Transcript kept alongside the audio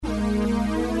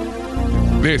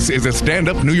This is a Stand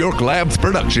Up New York Labs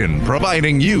production,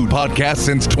 providing you podcasts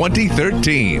since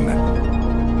 2013.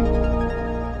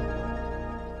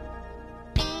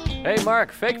 Hey,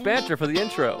 Mark, fake banter for the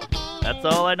intro. That's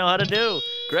all I know how to do.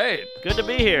 Great. Good to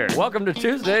be here. Welcome to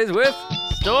Tuesdays with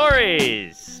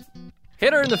Stories.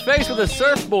 Hit her in the face with a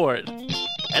surfboard.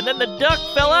 And then the duck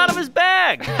fell out of his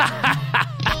bag.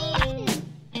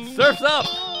 Surf's up.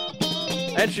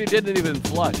 And she didn't even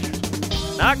flush.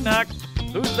 Knock, knock.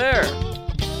 Who's there?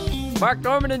 Mark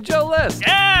Norman and Joe List.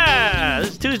 Yeah!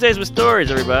 This is Tuesdays with Stories,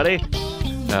 everybody.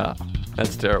 No,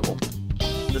 that's terrible.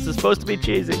 This is supposed to be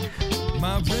cheesy.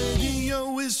 My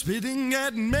radio is spitting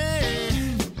at me.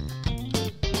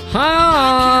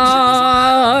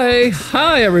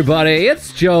 Hi, everybody.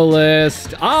 It's Joe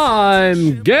List.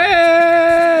 I'm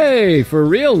gay for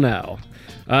real now.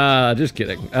 Just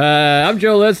kidding. I'm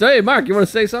Joe List. Hey, Mark, you want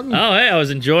to say something? Oh, hey, I was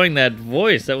enjoying that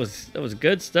voice. That was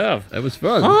good stuff. That was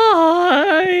fun.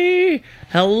 Hi!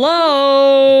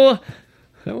 Hello!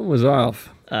 That one was off.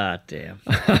 Ah, damn.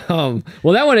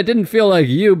 Well, that one, it didn't feel like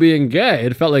you being gay.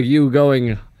 It felt like you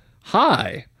going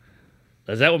hi.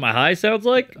 Is that what my hi sounds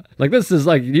like? Like this is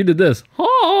like you did this. Hi.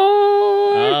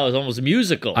 Oh, it was almost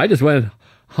musical. I just went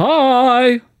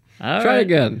hi. All Try right.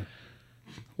 again.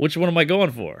 Which one am I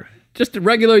going for? Just a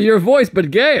regular your voice,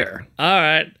 but gayer. All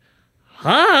right.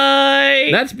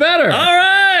 Hi! That's better. All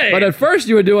right! But at first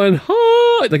you were doing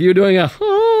hi, like you were doing a hi.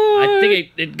 I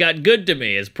think it got good to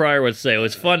me, as Pryor would say. It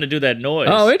was fun to do that noise.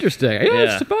 Oh, interesting. Yeah,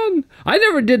 Yeah. it's fun. I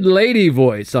never did lady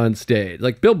voice on stage.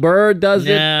 Like Bill Burr does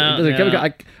it. No, It doesn't-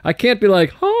 no. I can't be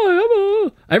like, hi,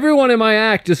 everyone in my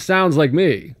act just sounds like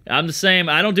me. I'm the same.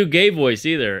 I don't do gay voice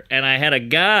either. And I had a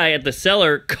guy at the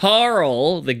cellar,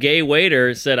 Carl, the gay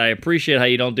waiter, said, I appreciate how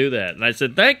you don't do that. And I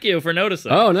said, thank you for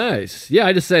noticing. Oh, nice. Yeah,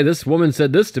 I just say this woman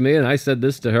said this to me, and I said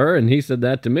this to her, and he said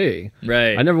that to me.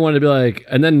 Right. I never wanted to be like,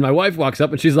 and then my wife walks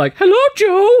up and she's like, hello,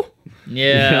 Joe.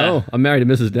 Yeah. You know, I'm married to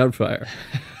Mrs. Doubtfire.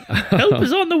 Help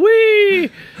is on the way.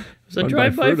 It's a Run by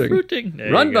drive-by fruiting. fruiting.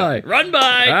 There Run you go. by. Run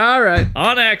by. All right.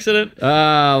 On accident.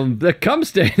 The cum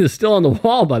stain is still on the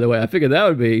wall, by the way. I figured that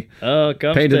would be. Oh,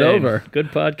 come Painted stain. over.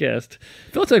 Good podcast.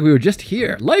 Feels like we were just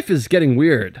here. Life is getting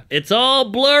weird. It's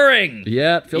all blurring.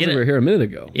 Yeah, it feels You like know- we were here a minute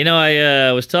ago. You know,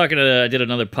 I was talking to, I did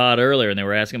another pod earlier, and they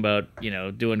were asking about,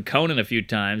 doing Conan a few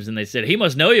times, and they said, he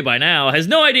must know you by now, has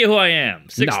no idea who I am.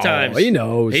 Six No, times. he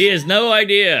knows. He has no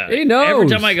idea. He knows. Every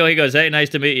time I go, he goes, hey, nice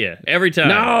to meet you. Every time.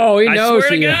 No, he knows. I swear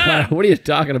to he- God. What are you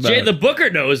talking about? Jay, the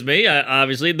booker knows me,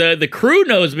 obviously. The crew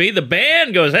knows me. The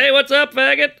band goes, hey, what's up,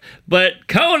 faggot? But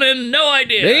Conan, no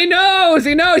idea. He knows.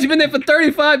 He knows. You've been there for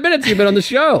 35 minutes. You've been on the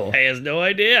show. He has no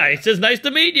idea. He says, nice to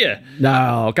meet you.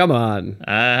 No, come on.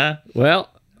 Uh-huh. Well,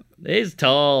 He's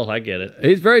tall. I get it.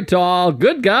 he's very tall.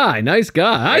 Good guy. Nice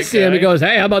guy. I Great see him. He guy. goes,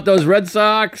 hey, how about those Red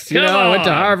Sox? Come I went to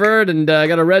on. Harvard and I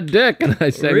got a red dick. And I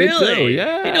say, Really? me too.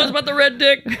 Yeah. He knows about the red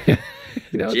dick?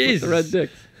 He knows about Jesus. the red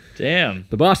dicks. Damn.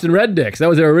 The Boston Red Dicks. That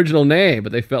was their original name,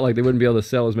 but they felt like they wouldn't be able to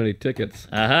sell as many tickets.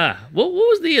 Uh-huh. What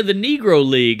was the Negro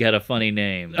League had a funny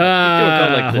name? I think they were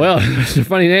called like the- Well, it's a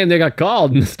funny name they got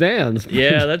called in the stands.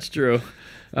 Yeah, that's true.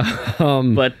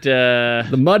 Um, But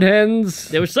the Mud Hens.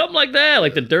 there was something like that,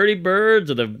 like the Dirty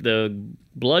Birds or the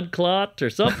Blood Clot or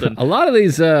something. A lot of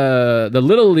these, the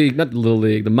Little League, not the Little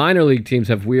League, the minor league teams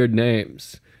have weird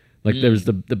names. Like there's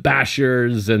the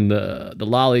Bashers and the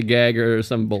Lollygaggers,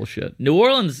 some bullshit. New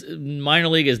Orleans minor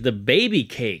league is the Baby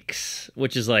Cakes,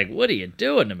 which is like, what are you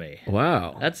doing to me?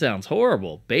 Wow. That sounds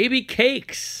horrible. Baby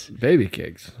Cakes. Baby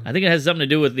cakes. I think it has something to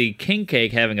do with the king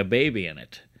cake having a baby in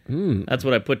it. That's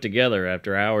what I put together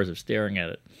after hours of staring at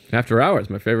it. After Hours,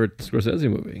 my favorite Scorsese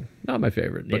movie. Not my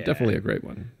favorite, but Yeah. definitely a great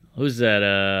one. Who's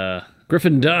that?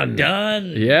 Griffin Dunn.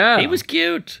 Dunn. Yeah. He was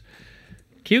cute.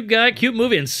 Cute guy, cute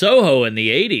movie in Soho in the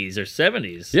 80s or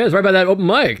 70s. Yeah, it's right by that open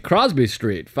mic, Crosby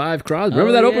Street, 5 Crosby.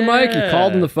 Remember Oh, that open mic? You yeah.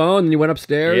 called on the phone and you went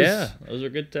upstairs? Yeah, those are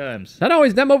good times. That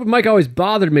open mic always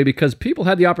bothered me because people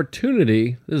had the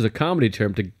opportunity, this is a comedy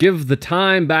term, to give the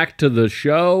time back to the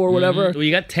show or whatever. Well,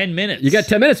 you got 10 minutes. You got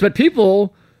 10 minutes, but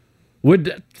people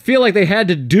would feel like they had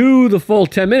to do the full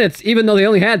 10 minutes even though they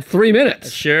only had 3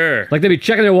 minutes. Sure. Like they'd be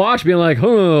checking their watch being like,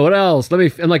 what else?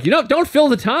 And like, don't fill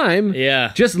the time.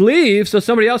 Yeah. Just leave so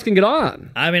somebody else can get on.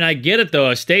 I mean, I get it,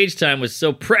 though. Stage time was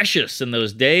so precious in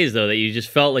those days, though, that you just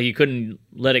felt like you couldn't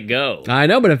let it go. I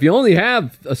know, but if you only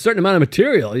have a certain amount of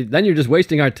material, then you're just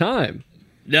wasting our time.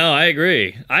 No, I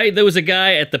agree. There was a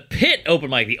guy at the Pit open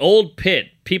mic, the old Pit,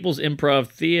 People's Improv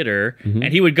Theater, and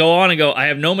he would go on and go, I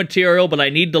have no material, but I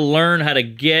need to learn how to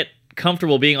get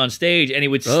comfortable being on stage, and he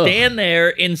would stand there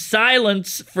in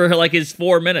silence for like his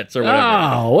 4 minutes or whatever.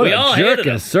 Oh, what We all a hated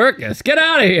him. circus. Get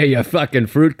out of here, you fucking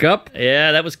fruit cup.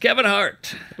 Yeah, that was Kevin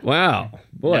Hart. Wow.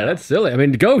 Boy, No. that's silly. I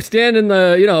mean, go stand in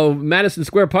the, Madison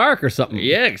Square Park or something.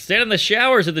 Yeah, stand in the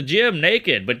showers at the gym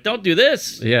naked, but don't do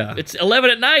this. Yeah. It's 11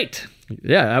 at night.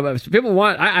 Yeah, people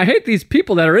want... I hate these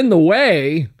people that are in the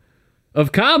way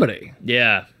of comedy.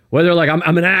 Yeah. Whether like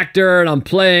I'm an actor and I'm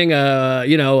playing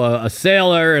a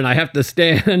sailor and I have to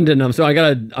stand and I'm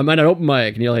at an open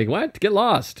mic and you're like, what? Get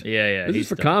lost. Yeah. This he is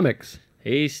for stunk. comics.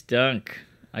 He stunk.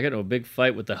 I got into a big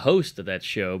fight with the host of that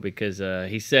show because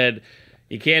he said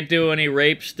you can't do any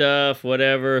rape stuff,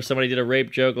 whatever. Somebody did a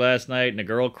rape joke last night and a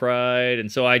girl cried,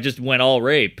 and so I just went all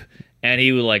rape. And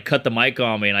he would like cut the mic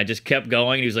on me, and I just kept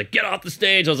going. And he was like, "Get off the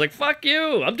stage!" I was like, "Fuck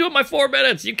you! I'm doing my 4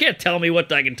 minutes. You can't tell me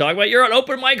what I can talk about. You're an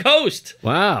open mic host.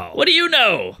 Wow. What do you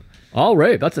know?" All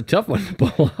rape. That's a tough one to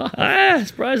pull off.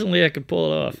 Surprisingly, I could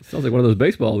pull it off. Sounds like one of those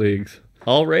baseball leagues.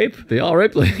 All rape? The All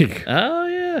Rape League. Oh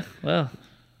yeah. Well,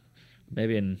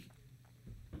 maybe in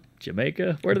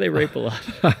Jamaica. Where do they rape a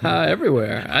lot?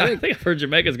 Everywhere. I I think. think I've heard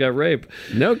Jamaica's got rape.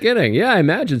 No kidding. Yeah, I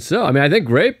imagine so. I mean, I think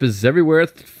rape is everywhere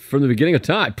from the beginning of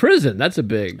time. Prison. That's a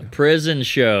big. Prison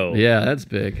show. Yeah, that's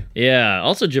big. Yeah.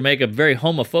 Also, Jamaica very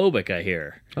homophobic. I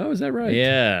hear. Oh, is that right?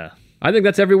 Yeah. I think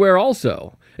that's everywhere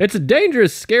also. It's a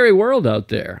dangerous, scary world out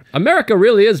there. America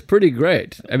really is pretty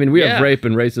great. I mean, we have Yeah. rape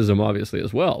and racism obviously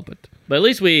as well, but But at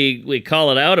least we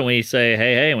call it out and we say,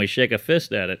 hey, and we shake a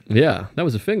fist at it. yeah, that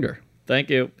was a finger. Thank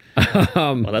you.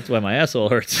 Well, that's why my asshole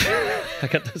hurts. I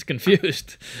got this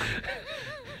confused.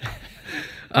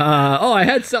 I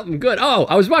had something good. Oh,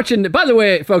 I was watching. By the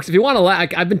way, folks, if you want to laugh,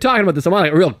 I've been talking about this. I'm on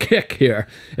a real kick here.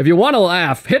 If you want to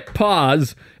laugh, hit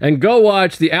pause and go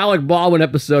watch the Alec Baldwin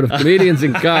episode of Comedians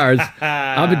in Cars.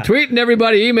 I've been tweeting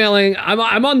everybody, emailing. I'm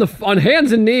on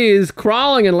hands and knees,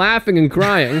 crawling and laughing and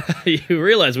crying. You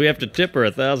realize we have to tip her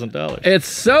 $1,000. It's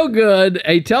so good.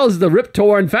 He tells the Rip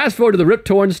Torn. Fast forward to the Rip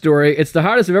Torn story. It's the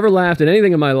hardest I've ever laughed at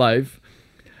anything in my life.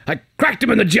 I cracked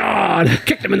him in the jaw and I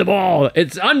kicked him in the ball.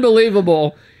 It's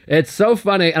unbelievable. It's so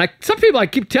funny. And some people, I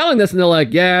keep telling this and they're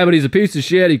like, yeah, but he's a piece of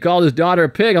shit. He called his daughter a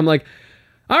pig. I'm like,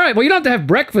 all right, well, you don't have to have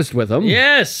breakfast with him.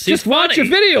 Yes, he's Just watch funny.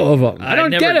 a video of him. I don't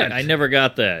get it. I never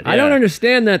got that. I don't Yeah.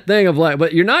 understand that thing of like,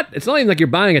 but it's not even like you're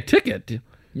buying a ticket.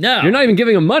 No. You're not even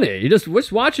giving him money. You just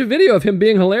watch a video of him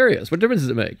being hilarious. What difference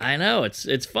does it make? I know.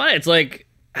 It's funny. It's like,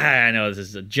 I know this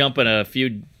is jumping a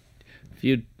few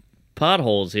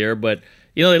potholes here, but,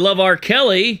 they love R.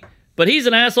 Kelly, but he's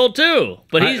an asshole too.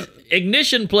 But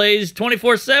Ignition plays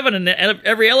 24/7 in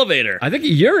every elevator. I think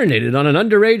he urinated on an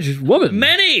underage woman.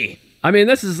 Many. I mean,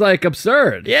 this is like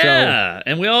absurd. Yeah.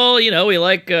 And we all, we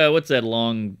like, what's that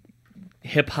long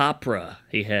hip opera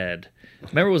he had?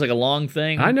 Remember it was like a long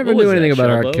thing? I never What was knew anything that, about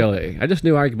R. Shelbo? Kelly. I just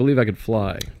knew I believe I could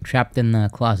fly. Trapped in the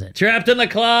closet. Trapped in the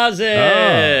closet.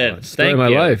 Oh, story Thank of my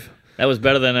you. life. That was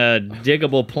better than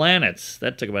Diggable Planets.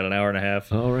 That took about an hour and a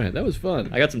half. All right, that was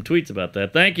fun. I got some tweets about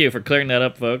that. Thank you for clearing that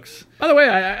up, folks. By the way,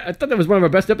 I thought that was one of our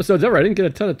best episodes ever. I didn't get a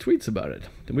ton of tweets about it.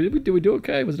 Did we do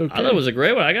okay? Was it okay? I thought it was a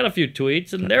great one. I got a few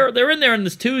tweets, and they're in there in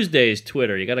this Tuesday's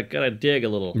Twitter. You gotta dig a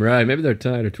little. Right, maybe they're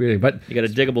tired of tweeting. But You got a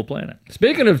Diggable Planet.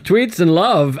 speaking of tweets and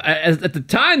love, at the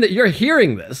time that you're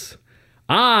hearing this,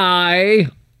 I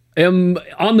am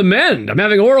on the mend. I'm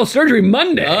having oral surgery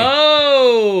Monday.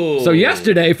 Oh, So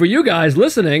yesterday, for you guys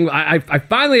listening, I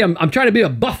finally, I'm trying to be a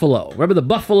buffalo. Remember the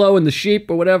buffalo and the sheep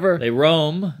or whatever? they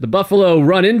roam. The buffalo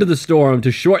run into the storm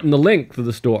to shorten the length of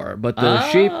the storm, but the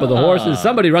sheep or the horses,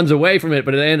 somebody runs away from it,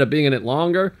 but they end up being in it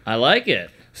longer. I like it.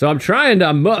 So I'm trying to,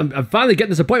 I'm finally getting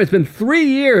this appointment. It's been 3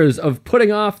 years of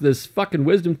putting off this fucking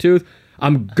wisdom tooth.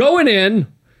 I'm going in,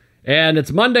 and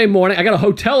it's Monday morning. I got a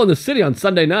hotel in the city on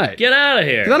Sunday night. Get out of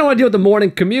here. Because I don't want to deal with the morning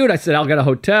commute. I said, I'll get a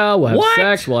hotel. We'll have What?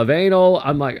 sex. We'll have anal.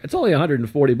 I'm like, it's only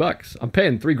 $140. I'm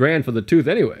paying $3,000 for the tooth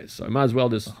anyways. So I might as well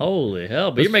just. Holy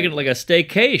hell! But you're making it like a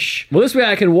staycation. Well, this way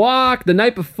I can walk the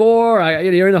night before.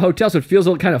 You're in the hotel, so it feels a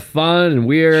little kind of fun and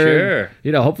weird.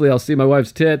 Sure. Hopefully I'll see my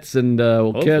wife's tits and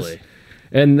we'll kiss. Hopefully.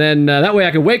 And then that way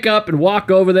I can wake up and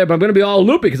walk over there, but I'm going to be all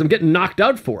loopy because I'm getting knocked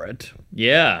out for it.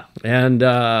 Yeah. And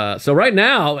so right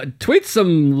now, tweet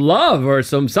some love or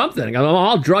something. I'm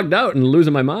all drugged out and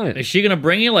losing my mind. Is she gonna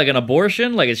bring you like an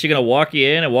abortion? Like, is she gonna walk you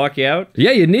in and walk you out?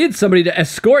 Yeah, you need somebody to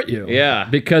escort you. Yeah.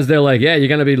 Because they're like, yeah, you're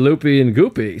going to be loopy and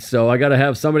goopy. So I got to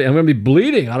have somebody, I'm going to be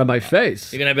bleeding out of my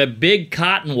face. You're gonna have a big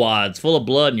cotton wads full of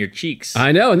blood in your cheeks.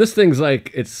 I know. And this thing's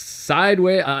like, it's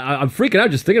sideways. I'm freaking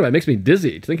out just thinking about it. It makes me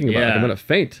dizzy thinking about it. Yeah. I'm going to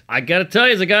faint. I gotta tell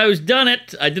you, as a guy who's done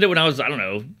it, I did it when I was, I don't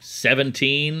know,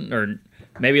 17 or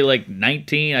maybe like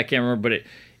 19. I can't remember, but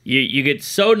you get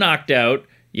so knocked out,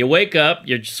 you wake up,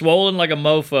 you're swollen like a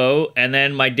mofo, and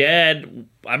then my dad,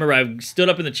 I remember I stood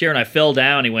up in the chair and I fell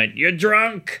down. He went, "You're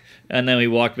drunk," and then he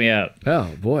walked me out. Oh,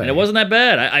 boy. And it wasn't that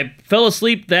bad. I fell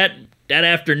asleep that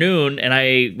afternoon, and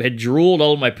I had drooled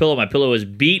all over my pillow. My pillow was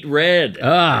beet red.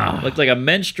 Looked like a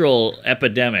menstrual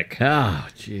epidemic. Oh,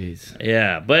 jeez.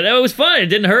 Yeah, but it was fun. It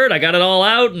didn't hurt. I got it all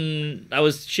out, and I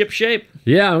was ship shape.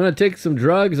 Yeah, I'm gonna take some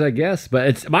drugs, I guess,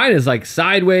 but mine is like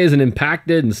sideways and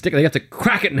impacted and stick. They have to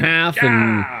crack it in half,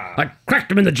 and I cracked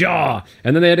them in the jaw,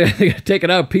 and then they had to take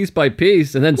it out piece by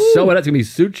piece, and then sew it. It's gonna be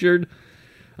sutured.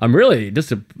 I'm really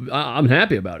I'm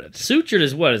happy about it. Sutured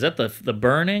is what? Is that the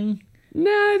burning? Nah,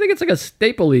 I think it's like a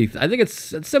staple-y. I think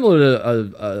it's similar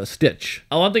to a stitch.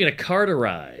 Oh, I'm thinking of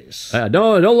cauterize.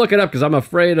 Don't look it up because I'm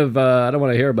afraid of. I don't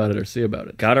want to hear about it or see about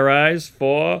it. Cauterize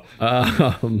for?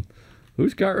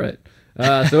 Who's Cartwright?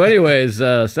 So anyways,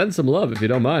 send some love if you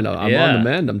don't mind. I'm on the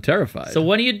mend. I'm terrified. So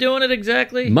when are you doing it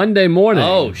exactly? Monday morning.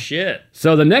 Oh, shit.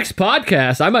 So the next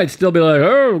podcast, I might still be like,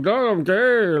 oh, God, I'm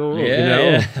gay.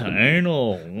 Yeah.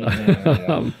 Anal.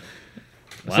 Wow.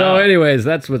 So anyways,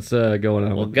 that's what's going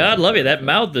on. Well, God love you. That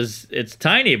mouth it's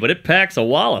tiny, but it packs a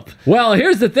wallop. Well,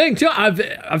 here's the thing, too.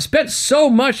 I've spent so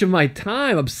much of my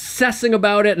time obsessing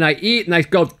about it, and I eat, and I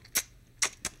go...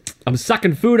 I'm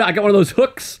sucking food. I got one of those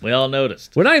hooks. We all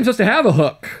noticed. We're not even supposed to have a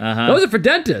hook. Those are for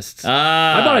dentists.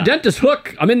 I bought a dentist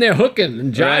hook. I'm in there hooking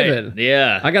and jiving. Right.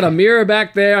 Yeah. I got a mirror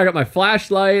back there. I got my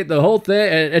flashlight, the whole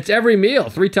thing. And it's every meal,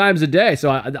 3 times a day.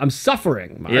 So I'm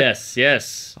suffering, Mark.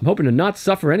 Yes. I'm hoping to not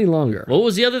suffer any longer. What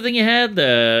was the other thing you had?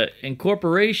 The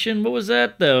incorporation? What was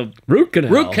that? The root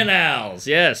canal. Root canals,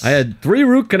 yes. I had 3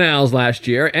 root canals last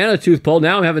year and a tooth pulled.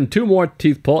 Now I'm having 2 more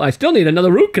teeth pulled. I still need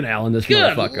another root canal in this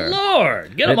Good motherfucker.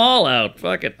 Lord. Get them all out.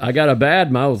 Fuck it. I got a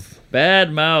bad mouth.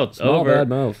 Bad mouth. Small bad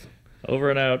mouth. Over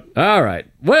and out. All right.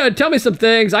 Well, tell me some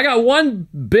things. I got one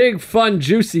big, fun,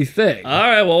 juicy thing. All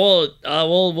right. Well,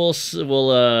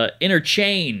 we'll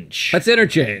interchange. Let's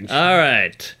interchange. All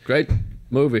right. Great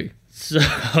movie. So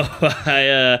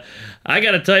I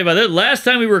got to tell you about this. Last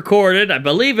time we recorded, I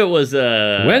believe it was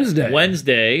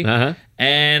Wednesday.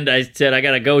 And I said I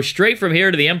got to go straight from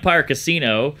here to the Empire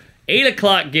Casino. 8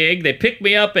 o'clock gig. They picked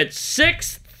me up at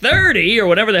 6:30 or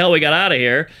whatever the hell we got out of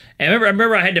here. And I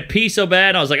remember I had to pee so bad.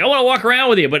 And I was like, I want to walk around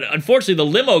with you. But unfortunately, the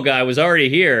limo guy was already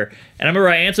here. And I remember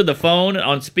I answered the phone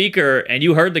on speaker, and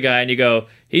you heard the guy, and you go,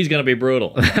 he's going to be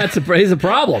brutal. He's a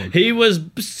problem. He was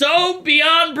so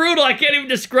beyond brutal, I can't even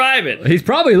describe it. He's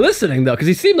probably listening, though, because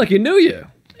he seemed like he knew you.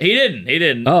 He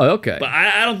didn't. Oh, okay. But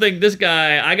I don't think this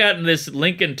guy, I got in this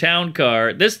Lincoln Town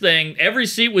car. This thing, every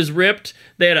seat was ripped.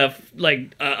 They had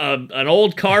an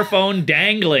old car phone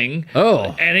dangling.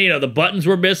 Oh. And, the buttons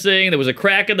were missing. There was a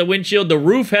crack in the windshield. The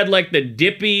roof had like the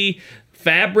dippy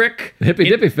fabric.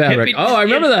 Dippy fabric. I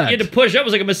remember that. You had to push up. It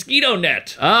was like a mosquito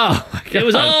net. Oh, my God. It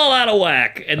was all out of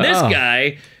whack. And this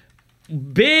guy...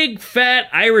 Big, fat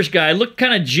Irish guy. Looked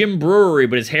kind of Jim Brewery,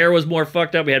 but his hair was more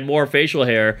fucked up. He had more facial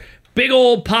hair. Big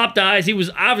old popped eyes. He was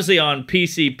obviously on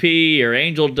PCP or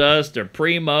Angel Dust or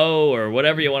Primo or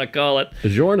whatever you want to call it.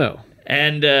 DiGiorno.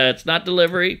 And it's not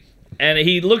delivery. And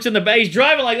he looks in the back. He's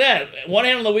driving like that. One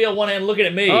hand on the wheel, one hand looking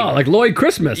at me. Oh, like Lloyd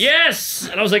Christmas. Yes.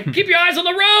 And I was like, keep your eyes on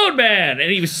the road, man. And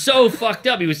he was so fucked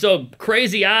up. He was so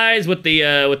crazy eyes with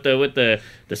the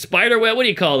spider web. What do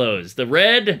you call those? The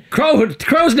red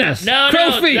crow's nest.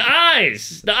 Crow feet. The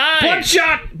eyes.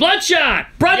 Bloodshot.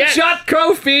 Bloodshot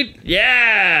crow feet.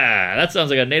 Yeah, that sounds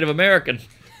like a Native American.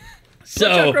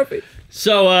 Bloodshot crow feet.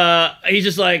 So he's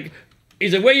just like.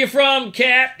 He's like, where you from,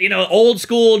 cat? Old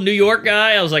school New York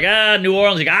guy. I was like, New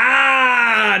Orleans. He's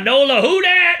like, NOLA, who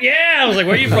dat? Yeah. I was like,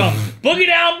 where you from? Boogie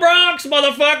Down Bronx,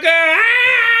 motherfucker.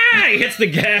 He hits the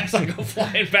gas. I go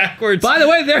flying backwards. By the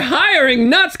way, they're hiring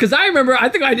nuts, because I remember, I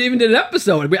think I even did an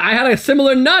episode. I had a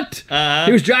similar nut.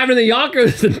 He was driving the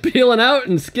Yonkers and peeling out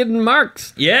and skidding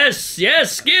marks. Yes,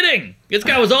 skidding. This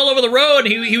guy was all over the road.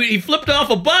 He flipped off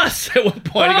a bus at one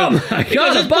point. Oh my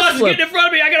God, this bus is getting in front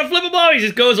of me. I gotta flip him off. He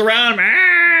just goes around.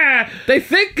 They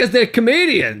think because they're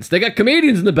comedians. They got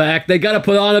comedians in the back. They got to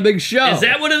put on a big show. Is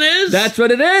that what it is? That's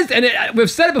what it is. And we've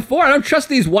said it before. I don't trust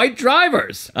these white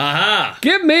drivers.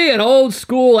 Give me an old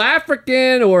school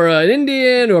African or an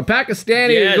Indian or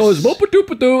Pakistani who goes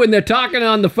whoop-a-doop-a-doo, and they're talking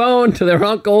on the phone to their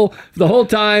uncle the whole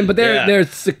time. But they're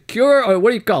secure, or what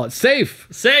do you call it? Safe.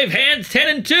 Hands 10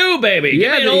 and 2, baby.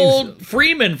 Yeah, give me an old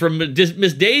Freeman from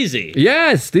Miss Daisy.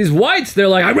 Yes, these whites, they're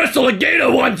like, I wrestled a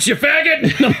gator once, you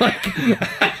faggot. And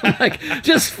I'm like,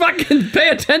 just fucking pay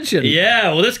attention.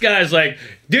 Yeah, well, this guy's like,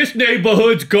 this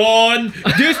neighborhood's gone.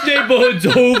 This neighborhood's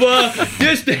over.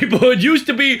 This neighborhood used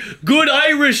to be good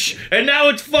Irish, and now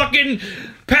it's fucking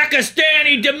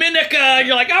Pakistani, Dominica. And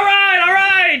you're like, all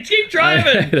right, keep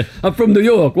driving. I'm from New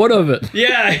York. What of it?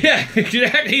 Yeah,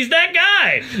 he's that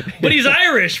guy. But he's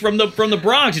Irish from the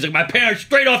Bronx. He's like, my parents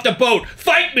straight off the boat.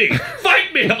 Fight me.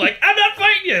 I'm like, I'm not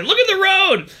fighting you. Look at the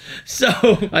road.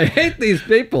 So I hate these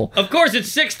people. of course it's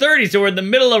 6:30, so we're in the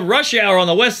middle of rush hour on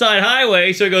the West Side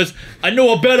Highway. So he goes, "I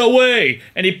know a better way,"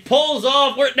 and he pulls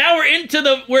off.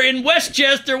 We're in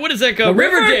Westchester. What is that called? The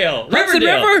river? Riverdale. Hudson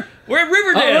Riverdale. River? We're in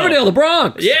Riverdale. Oh, Riverdale, the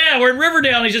Bronx. Yeah, we're in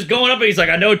Riverdale, and he's just going up, and he's like,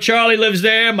 "I know Charlie lives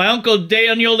there. My uncle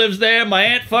Daniel lives there. My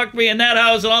aunt fucked me in that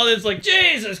house, and all this." Like,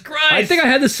 Jesus Christ! I think I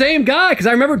had the same guy because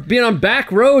I remember being on back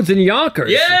roads in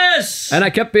Yonkers. yes. And I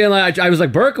kept being like, I was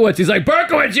like, Berkowitz. He's like,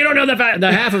 Berkowitz, you don't know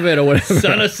the half of it or whatever.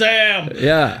 Son of Sam.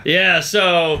 Yeah. Yeah,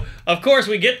 so of course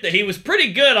we get he was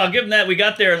pretty good. I'll give him that. We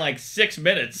got there in like 6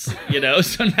 minutes, you know.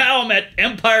 So now I'm at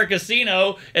Empire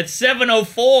Casino at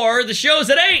 7:04. The show's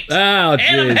at 8. Oh,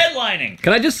 and I'm jeez. headlining.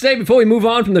 Can I just say before we move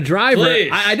on from the driver, Please.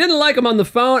 I didn't like him on the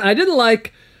phone. I didn't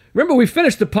like. Remember, we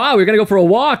finished the pod. We were gonna go for a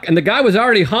walk, and the guy was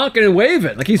already honking and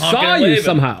waving, like he Honking saw and you waving.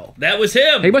 somehow. That was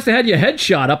him. He must have had your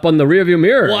headshot up on the rearview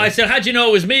mirror. Well, I said, "How'd you know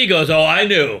it was me?" He goes, "Oh, I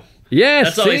knew." yeah,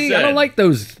 That's all he see, I said. don't like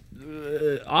those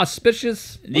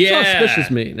auspicious. What's Yeah. auspicious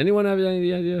mean? Anyone have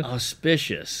any idea?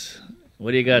 Auspicious.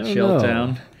 What do you got, I don't know.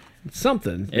 Shelltown? It's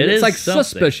something. It it's is like something.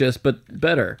 suspicious, but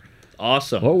better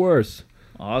Awesome. or worse.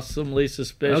 Awesomely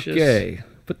suspicious. Okay,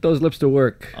 put those lips to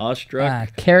work.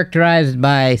 Awestruck. Characterized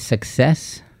by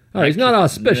success. Oh, he's not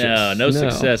auspicious. No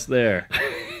success there.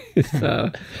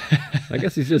 I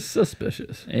guess he's just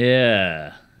suspicious.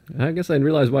 Yeah. I guess I didn't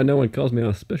realize why no one calls me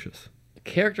auspicious.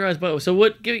 Characterized by so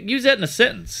what? Use that in a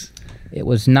sentence. It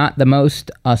was not the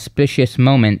most auspicious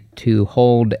moment to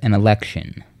hold an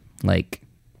election. Like,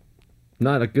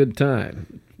 Not a good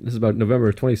time. This is about November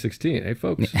of 2016. Hey,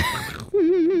 folks.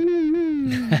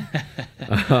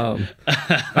 All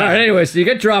right, anyway, so you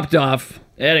get dropped off.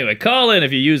 Anyway, call in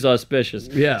if you use auspicious.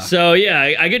 Yeah. So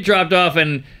yeah, I get dropped off,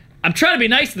 and I'm trying to be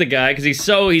nice to the guy because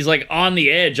he's like on the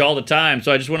edge all the time.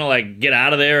 So I just want to like get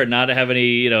out of there and not have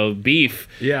any beef.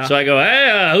 Yeah. So I go,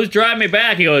 "Hey, who's driving me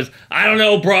back?" He goes, "I don't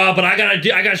know, bro, but I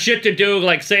got shit to do."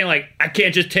 Like saying like, "I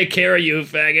can't just take care of you,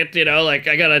 faggot." Like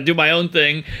I gotta do my own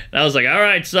thing. And I was like, "All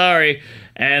right, sorry."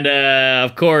 And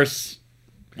of course,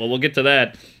 well, we'll get to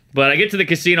that. But I get to the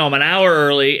casino, I'm an hour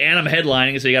early, and I'm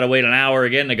headlining, so you got to wait an hour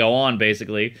again to go on,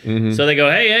 basically. Mm-hmm. So they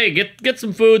go, hey, get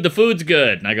some food. The food's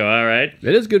good. And I go, all right.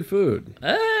 It is good food.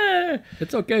 It's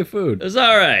It's okay food.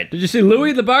 all right. Did you see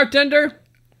Louis, the bartender?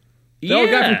 The old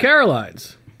guy from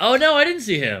Caroline's. Oh, no, I didn't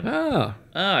see him. Ah,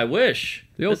 Oh, I wish.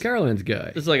 the old Caroline's guy.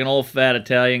 This is like an old fat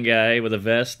Italian guy with a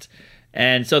vest.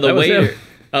 And so the That was waiter... him.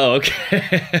 Oh,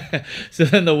 okay. So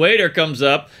then the waiter comes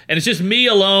up, and it's just me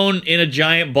alone in a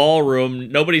giant ballroom.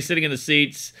 Nobody's sitting in the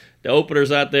seats. The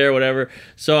opener's out there, whatever.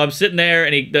 So I'm sitting there,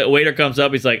 and the waiter comes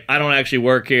up. He's like, "I don't actually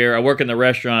work here. I work in the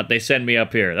restaurant. They send me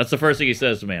up here." That's the first thing he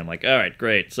says to me. I'm like, "All right,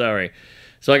 great. Sorry."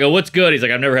 So I go, "What's good?" He's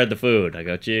like, "I've never had the food." I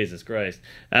go, "Jesus Christ.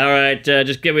 All right,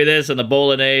 just give me this and the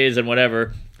bolognese and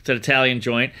whatever." It's an Italian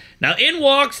joint. Now, in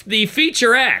walks the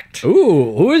feature act.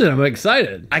 Ooh, who is it? I'm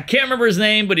excited. I can't remember his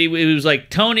name, but he was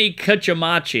like Tony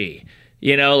Cucciamachi.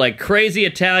 Like crazy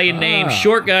Italian name,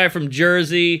 short guy from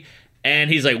Jersey.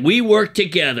 And he's like, "We worked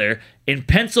together in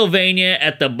Pennsylvania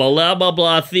at the blah, blah,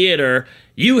 blah theater.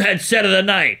 You had set of the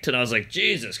night." And I was like,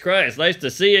 Jesus Christ, nice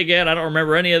to see you again. I don't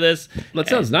remember any of this. That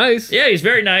sounds nice. Yeah, he's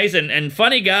very nice and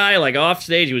funny guy. Like off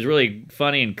stage, he was really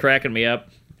funny and cracking me up.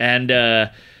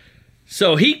 And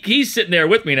so he's sitting there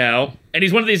with me now, and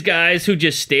he's one of these guys who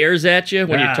just stares at you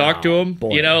when you talk to him.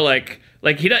 Boy.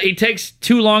 Like he takes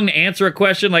too long to answer a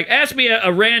question. Like, ask me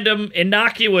a random,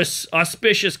 innocuous,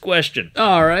 auspicious question.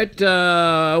 All right.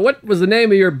 What was the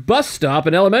name of your bus stop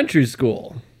in elementary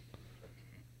school?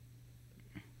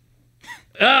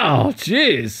 Oh,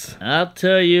 jeez. I'll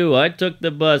tell you, I took the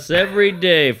bus every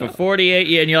day for 48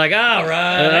 years, and you're like, all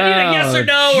right, I need a yes or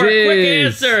no or a quick jeez.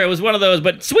 answer. It was one of those,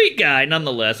 but sweet guy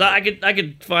nonetheless. I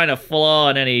could find a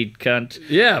flaw in any cunt.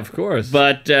 Yeah, of course.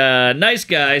 But nice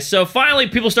guy. So finally,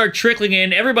 people start trickling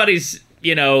in. Everybody's,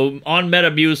 on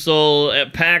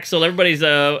Metamucil, Paxil. Everybody's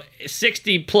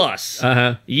 60 plus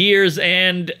years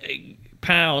and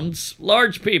pounds.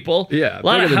 Large people. Yeah, a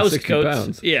lot bigger of than house 60 coats.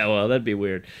 pounds. Yeah, well, that'd be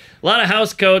weird. A lot of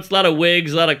house coats, a lot of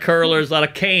wigs, a lot of curlers, a lot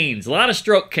of canes, a lot of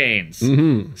stroke canes.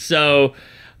 Mm-hmm. So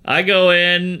I go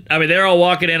in. I mean, they're all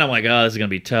walking in. I'm like, oh, this is gonna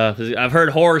be tough. I've heard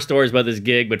horror stories about this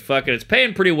gig, but fuck it, it's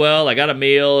paying pretty well. I got a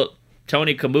meal.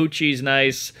 Tony Camucci's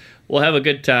nice. We'll have a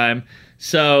good time.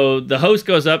 So the host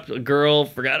goes up, a girl,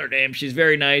 forgot her name. She's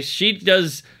very nice. She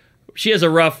has a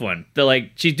rough one.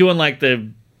 She's doing like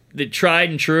the tried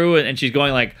and true, and she's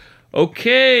going like,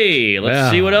 okay,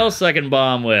 let's see what else I can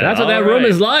bomb with. That's what that room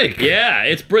is like. Yeah,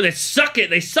 they suck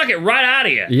it right out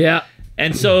of you. Yeah.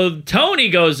 And so Tony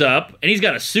goes up, and he's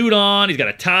got a suit on, he's got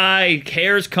a tie,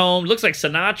 hair's combed, looks like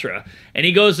Sinatra. And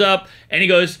he goes up, and he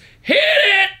goes, hit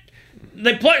it!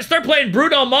 they start playing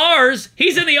Bruno Mars.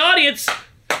 He's in the audience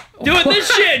doing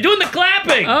this shit, doing the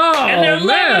clapping. Oh, and they're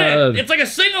man. loving it. It's like a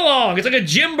sing-along. It's like a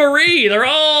jamboree. They're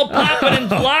all popping and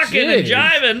blocking and jeez.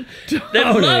 jiving. They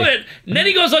Tony. love it. And then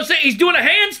he goes on stage. He's doing a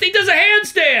handstand. He does a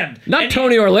handstand. Not And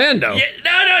Tony Orlando. Yeah,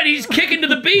 no, and he's kicking to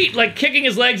the beat, like kicking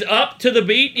his legs up to the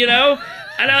beat, you know?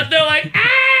 And they're like,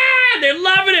 ah! They're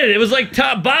loving it. It was like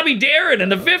Bobby Darin in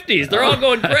the 50s. They're all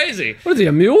going crazy. What is he,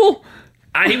 a mule?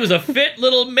 He was a fit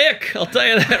little Mick, I'll tell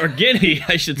you that. Or guinea,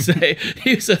 I should say.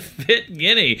 He was a fit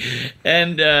guinea.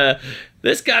 And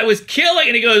this guy was killing,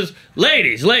 and he goes,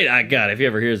 ladies, God, if he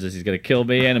ever hears this, he's going to kill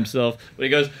me and himself. But he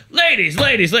goes, ladies,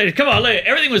 come on, ladies.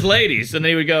 Everything was ladies. And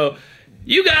then he would go,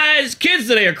 you guys, kids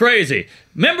today are crazy.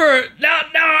 Remember, now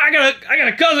I got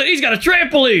a cousin, he's got a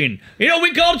trampoline. You know what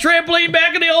we called a trampoline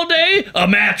back in the old day? A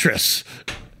mattress.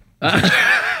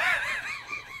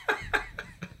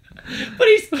 But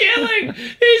he's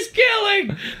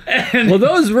killing. And Well,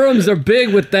 those rooms are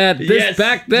big with that. This Yes,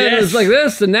 back then it was yes. like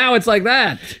this, and now it's like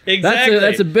that. Exactly.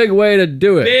 That's a big way to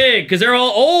do it. big, because they're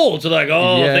all old. So like,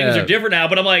 oh, Yeah. things are different now.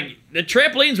 But I'm like, the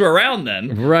trampolines were around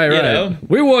then. Right. You know?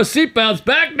 We wore seatbelts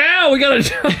back now. We got a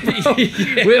jump rope.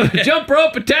 We have a jump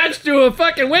rope attached to a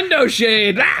fucking window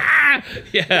shade. Ah!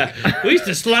 Yeah. We used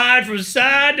to slide from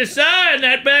side to side in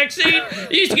that back seat.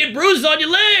 You used to get bruises on your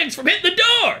legs from hitting the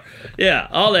door. Yeah,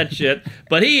 all that shit.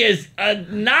 But he is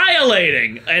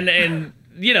annihilating and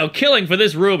you know, killing for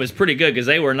this room is pretty good because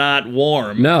they were not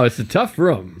warm. No, it's a tough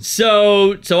room.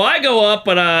 So I go up,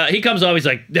 but he comes off. He's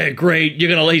like, "They're great.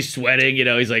 He's sweating. You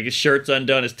know, he's like, his shirt's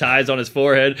undone, his tie's on his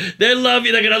forehead. They love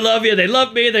you. They're gonna love you. They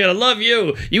love me. They're gonna love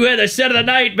you. You had the set of the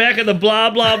night back at the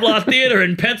blah blah blah theater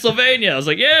in Pennsylvania." I was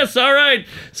like, "Yes, all right."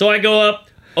 So I go up,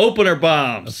 opener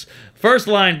bombs, first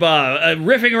line bomb,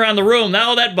 riffing around the room.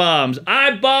 Now that bombs.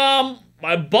 I bomb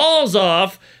my balls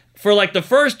off for like the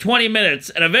first 20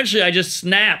 minutes, and eventually I just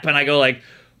snap and I go like,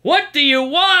 what do you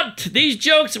want? These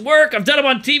jokes work. I've done them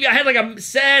on TV. I had like a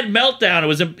sad meltdown.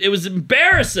 It was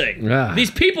embarrassing. Yeah. These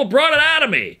people brought it out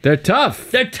of me. They're tough.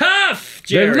 They're tough,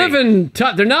 Jerry. They're living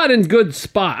tough. They're not in good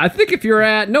spot. I think if you're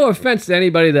at, no offense to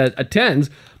anybody that attends,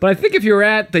 but I think if you're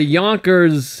at the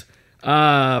Yonkers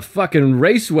fucking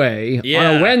raceway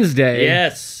on a Wednesday,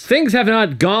 Yes. things have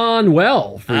not gone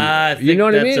well for you. I think You know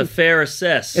what I that's mean? a fair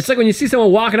assess. It's like when you see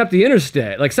someone walking up the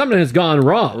interstate, like something has gone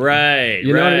wrong. right,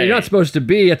 You know what I right. mean? You're not supposed to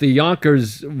be at the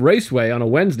Yonkers Raceway on a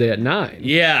Wednesday at 9.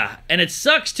 Yeah, and it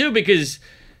sucks too because,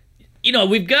 you know,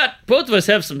 both of us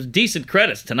have some decent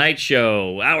credits. Tonight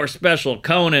Show, Our Special,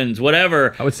 Conan's,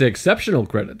 whatever. I would say exceptional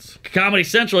credits. Comedy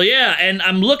Central, yeah. And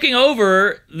I'm looking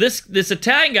over, this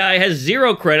Italian guy has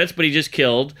 0 credits, but he just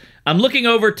killed. I'm looking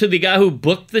over to the guy who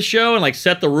booked the show and like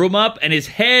set the room up, and his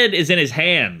head is in his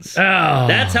hands. Oh.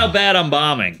 That's how bad I'm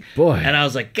bombing. Boy. And I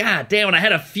was like, God damn. And I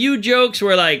had a few jokes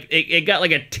where like it got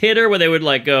like a titter where they would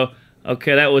like go,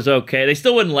 okay, that was okay. They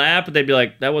still wouldn't laugh, but they'd be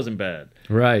like, that wasn't bad.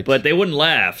 Right. But they wouldn't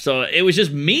laugh. So it was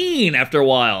just mean after a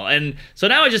while. And so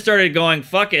now I just started going,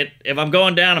 fuck it. If I'm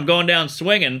going down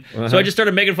swinging. So I just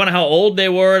started making fun of how old they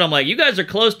were. And I'm like, you guys are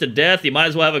close to death. You might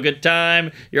as well have a good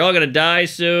time. You're all going to die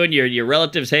soon. Your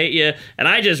relatives hate you. And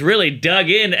I just really dug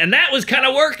in. And that was kind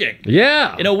of working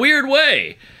yeah. in a weird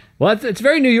way. Well, it's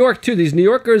very New York, too. These New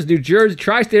Yorkers, New Jersey,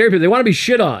 tri-state area people, they want to be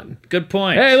shit on. Good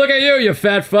point. Hey, look at you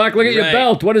fat fuck. Look at your Right.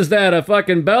 belt. What is that, a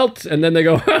fucking belt? And then they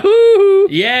go, hoo.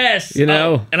 Yes. You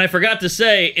know? Oh, and I forgot to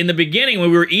say, in the beginning when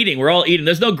we were eating, we're all eating.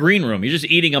 There's no green room. You're just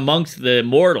eating amongst the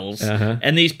mortals. Uh-huh.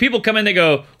 And these people come in, they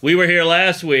go, we were here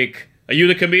last week. Are you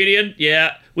the comedian?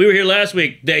 Yeah. We were here last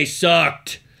week. They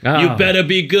sucked. Oh. You better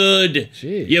be good.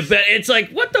 Jeez. You bet. It's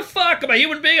like, what the fuck? Am I a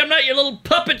human being? I'm not your little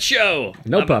puppet show.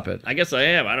 No puppet. I guess I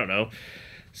am. I don't know.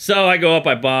 So I go up,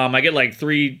 I bomb. I get like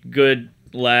 3 good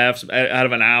laughs out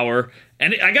of an hour.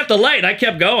 And I got the light, and I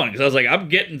kept going because I was like, I'm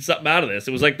getting something out of this.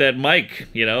 It was like that mic,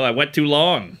 you know, I went too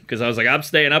long because I was like, I'm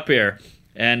staying up here.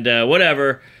 And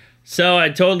whatever. So I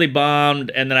totally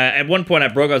bombed. And then at one point I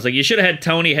broke. I was like, you should have had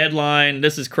Tony headline.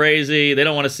 This is crazy. They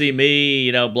don't want to see me,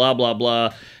 you know, blah, blah,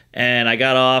 blah. And I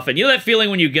got off. And you know that feeling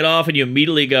when you get off and you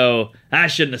immediately go, I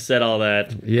shouldn't have said all that.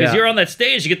 Because Yeah. you're on that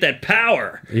stage, you get that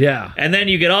power. Yeah. And then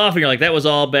you get off and you're like, that was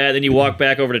all bad. Then you walk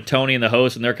back over to Tony and the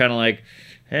host, and they're kind of like,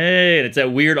 hey, and it's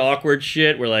that weird, awkward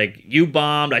shit where like, you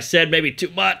bombed. I said maybe too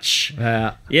much.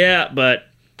 Yeah. Yeah, but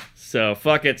so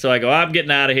fuck it. So I go, I'm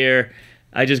getting out of here.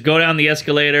 I just go down the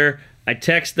escalator. I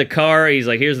text the car. He's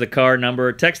like, here's the car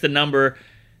number. Text the number.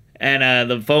 And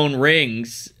the phone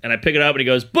rings, and I pick it up, and he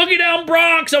goes, "Boogie Down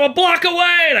Bronx, I'm a block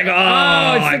away." And I go,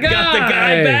 I got the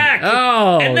guy back.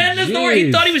 Oh, and then this door,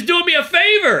 he thought he was doing me a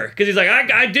favor because he's like,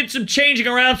 I did some changing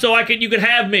around so you could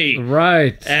have me.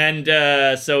 Right.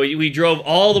 And so we drove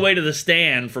all the way to the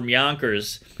stand from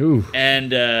Yonkers. Ooh.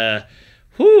 And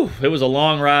it was a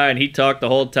long ride. He talked the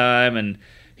whole time, and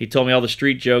he told me all the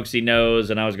street jokes he knows,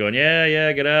 and I was going,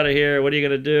 yeah, get out of here. What are you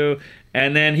going to do?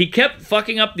 And then he kept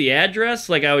fucking up the address.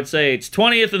 Like, I would say, it's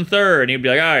 20th and 3rd. And he'd be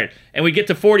like, all right. And we'd get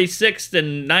to 46th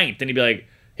and 9th. And he'd be like,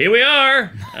 here we are.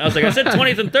 And I was like, I said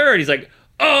 20th and 3rd. He's like,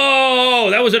 oh,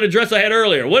 that was an address I had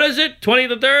earlier. What is it?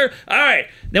 20th and 3rd? All right.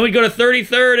 Then we'd go to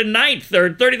 33rd and 9th,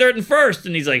 or 33rd and 1st.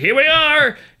 And he's like, here we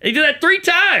are. And he did that 3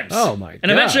 times. Oh, my God.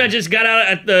 And eventually I just got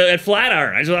out at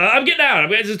Flatiron. I said, I'm getting out.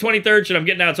 This is 23rd shit. I'm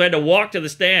getting out. So I had to walk to the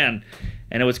stand.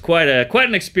 And it was quite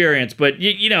an experience. But,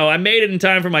 I made it in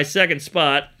time for my second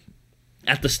spot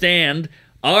at the stand.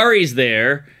 Ari's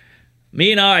there.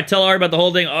 Me and Ari, I tell Ari about the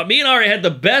whole thing. Me and Ari had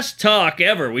the best talk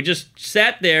ever. We just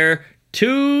sat there,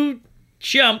 2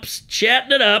 chumps,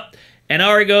 chatting it up. And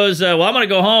Ari goes, well, I'm going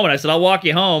to go home. And I said, I'll walk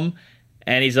you home.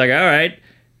 And he's like, all right.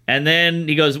 And then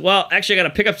he goes, well, actually, I got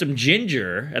to pick up some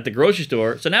ginger at the grocery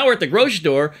store. So now we're at the grocery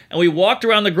store, and we walked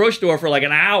around the grocery store for like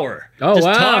an hour. Oh, just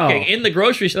wow. talking in the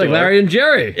grocery store. Like Larry and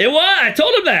Jerry. It was. I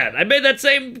told him that. I made that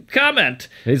same comment.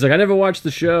 And he's like, I never watched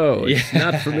the show. It's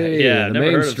not for me. Yeah, the never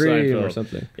heard of mainstream Seinfeld. or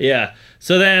something. Yeah.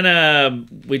 So then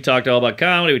we talked all about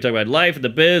comedy. We talked about life and the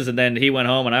biz, and then he went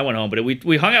home and I went home. But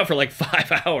we hung out for like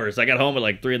 5 hours. I got home at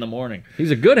like 3 in the morning.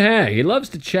 He's a good hang. He loves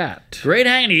to chat. Great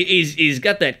hanging. He's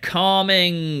got that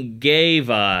calming gay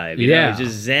vibe. You know? He's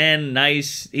just zen,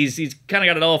 nice. He's kind of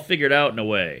got it all figured out in a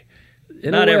way.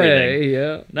 Not everything.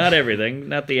 Yeah. Not everything.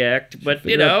 Not the act, but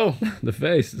The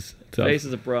face is tough. face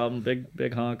is a problem.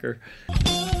 Big honker.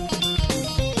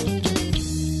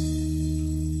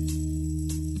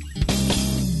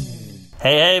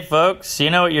 Hey, folks, you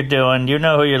know what you're doing. You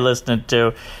know who you're listening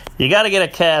to. You got to get a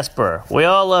Casper. We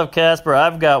all love Casper.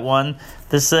 I've got one.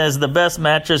 This is the best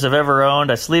mattress I've ever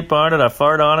owned. I sleep on it, I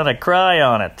fart on it, I cry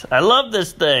on it. I love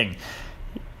this thing.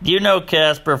 You know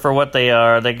Casper for what they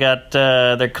are.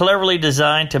 They're cleverly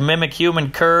designed to mimic human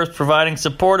curves, providing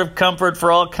supportive comfort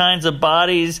for all kinds of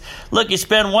bodies. Look, you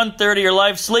spend 1/3 of your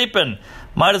life sleeping.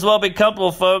 Might as well be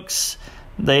comfortable, folks.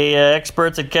 The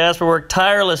experts at Casper work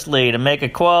tirelessly to make a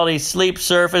quality sleep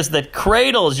surface that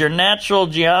cradles your natural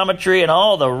geometry in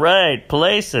all the right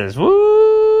places.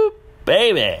 Woo,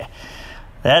 baby.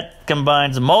 That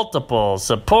combines multiple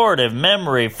supportive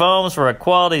memory foams for a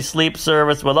quality sleep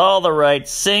service with all the right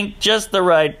sync, just the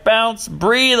right bounce.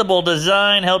 Breathable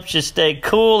design helps you stay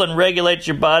cool and regulates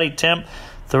your body temp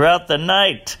throughout the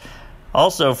night.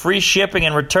 Also, free shipping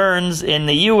and returns in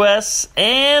the U.S.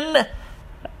 and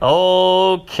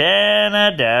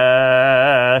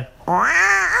Canada.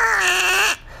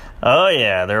 Oh,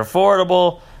 yeah, they're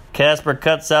affordable. Casper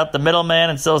cuts out the middleman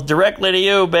and sells directly to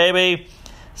you, baby.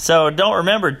 So don't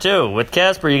remember, too, with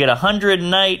Casper, you get a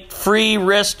 100-night free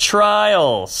risk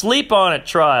trial. Sleep on it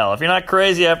trial. If you're not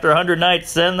crazy after 100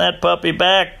 nights, send that puppy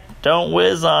back. Don't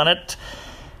whiz on it.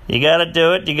 You got to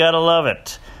do it. You got to love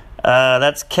it.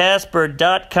 That's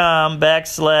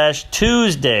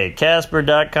Casper.com/Tuesday.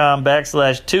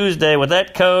 Casper.com/Tuesday. With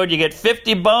that code, you get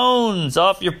 50 bones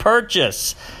off your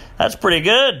purchase. That's pretty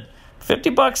good.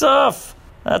 $50 off.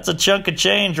 That's a chunk of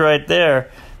change right there.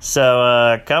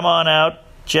 So come on out.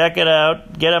 Check it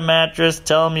out. Get a mattress.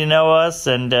 Tell them you know us,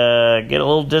 and get a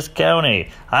little discounty.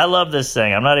 I love this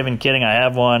thing. I'm not even kidding. I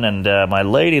have one, and my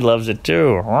lady loves it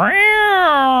too.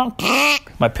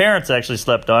 My parents actually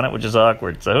slept on it, which is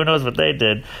awkward. So who knows what they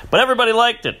did. But everybody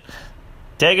liked it.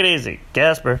 Take it easy.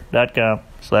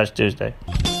 Casper.com/Tuesday.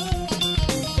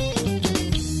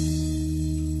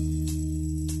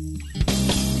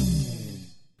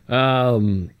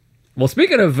 Well,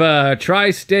 speaking of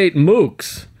tri-state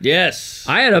mooks, Yes.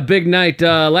 I had a big night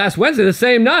last Wednesday, the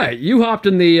same night. You hopped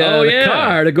in the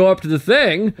car to go up to the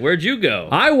thing. Where'd you go?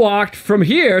 I walked from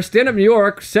here, Stand Up New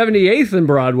York, 78th and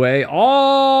Broadway,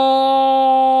 all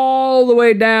the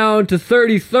way down to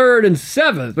 33rd and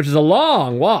 7th, which is a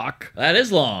long walk. That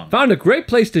is long. Found a great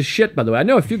place to shit, by the way. I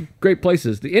know a few great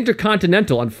places. The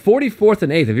Intercontinental on 44th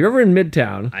and 8th. If you're ever in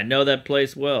Midtown, I know that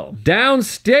place well.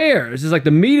 downstairs is like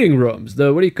the meeting rooms.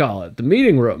 The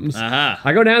meeting rooms. Uh-huh.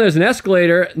 I go down, there's an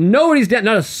escalator. Nobody's down.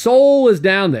 Not a soul is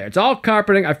down there. It's all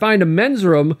carpeting. I find a men's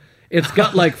room. It's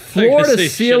got like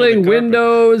floor-to-ceiling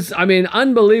windows. I mean,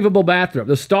 unbelievable bathroom.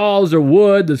 The stalls are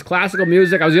wood. There's classical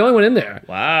music. I was the only one in there.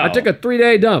 Wow. I took a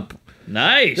 3-day dump.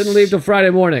 Nice. Didn't leave till Friday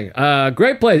morning.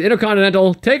 Great place.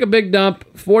 Intercontinental. Take a big dump.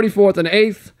 44th and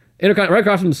 8th. right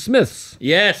across from Smith's.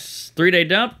 Yes. 3-day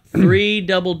dump. 3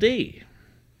 double D.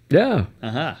 Yeah.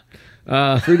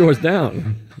 Uh-huh. 3 doors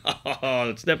down.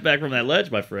 Oh, step back from that ledge,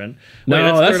 my friend.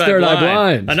 No, that's Third Eye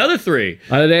Blind. Another 3.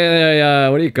 What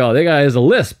do you call it? That guy has a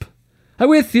lisp. I'm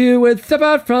with you and step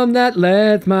out from that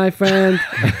ledge, my friend.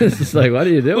 It's just like, what are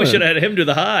you doing? We should have had him do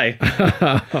the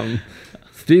high.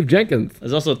 Steve Jenkins.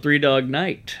 There's also 3 Dog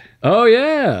Night. Oh,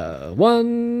 yeah.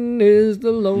 One is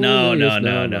the loneliest.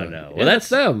 No. Well, that's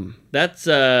them. That's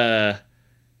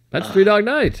 3 Dog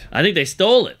Night. I think they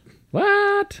stole it.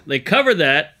 What? They covered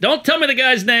that. Don't tell me the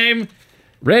guy's name.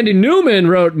 Randy Newman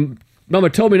wrote Mama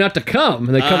Told Me Not to Come,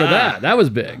 and they covered that. That was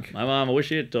big. My mom, I wish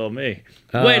she had told me.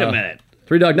 Wait a minute.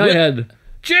 3 Dog Night had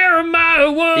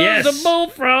Jeremiah was a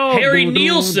bullfrog. Harry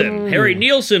Nielsen. Harry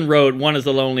Nielsen wrote One is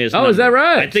the Loneliest. Oh, is that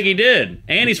right? I think he did.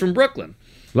 And he's from Brooklyn.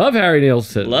 Love Harry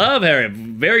Nielsen. Love Harry.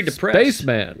 Very depressed.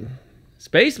 Spaceman.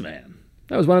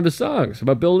 That was one of his songs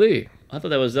about Bill Lee. I thought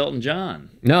that was Elton John.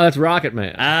 No, that's Rocket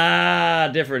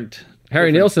Man. Different.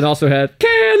 Harry Nielsen also had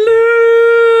Can't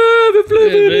Live If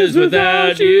Living Is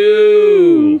Without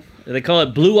You. They call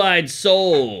it Blue-Eyed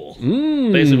Soul.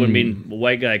 Basically would mean a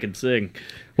white guy could sing.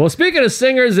 Well, speaking of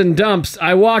singers and dumps,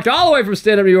 I walked all the way from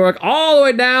stand-up New York all the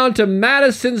way down to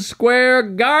Madison Square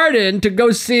Garden to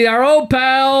go see our old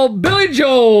pal Billy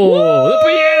Joel, the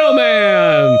Piano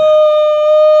Man.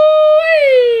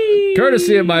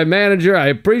 Courtesy of my manager, I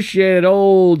appreciate it,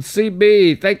 old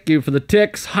CB. Thank you for the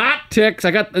ticks. Hot ticks.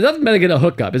 It doesn't matter to get a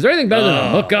hookup. Is there anything better than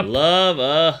a hookup? Love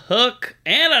a hook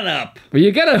and an up. When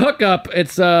you get a hookup,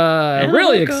 it's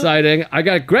really exciting. I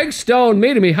got Greg Stone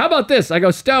meeting me. How about this? I go,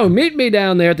 Stone, meet me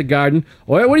down there at the Garden.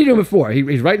 Or what are you doing before?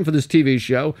 He's writing for this TV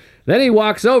show. Then he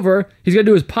walks over. He's going to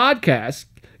do his podcast.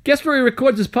 Guess where he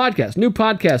records his podcast? New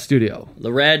podcast studio.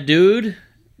 The Rad Dude.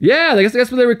 Yeah, I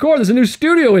guess where they record. There's a new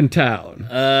studio in town.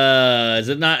 Is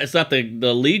it not? It's not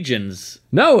the Legions.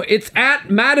 No, it's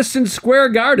at Madison Square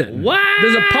Garden. What?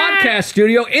 There's a podcast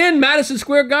studio in Madison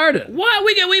Square Garden. What?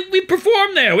 We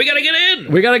perform there. We gotta get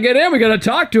in. We gotta get in. We gotta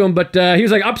talk to him. But he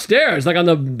was like upstairs, like on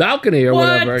the balcony or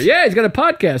whatever. Yeah, he's got a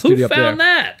podcast studio up there. Who found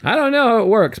that? I don't know how it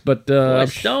works, but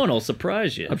Stone will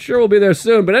surprise you. I'm sure we'll be there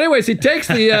soon. But anyways, he takes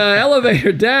the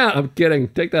elevator down. I'm kidding.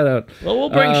 Take that out. Well, we'll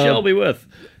bring Shelby with.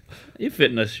 You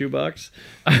fit in a shoebox.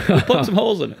 We'll put some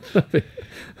holes in it.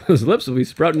 His lips will be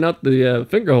sprouting out the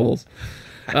finger holes.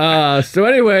 So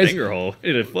anyways. Finger hole.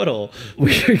 In a foot hole.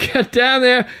 We get down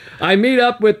there. I meet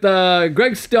up with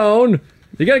Greg Stone.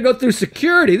 You got to go through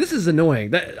security. This is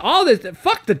annoying.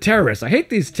 Fuck the terrorists. I hate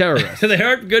these terrorists. They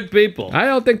hurt good people. I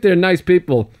don't think they're nice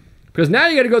people. Because now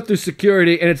you got to go through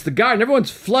security, and it's the Garden. Everyone's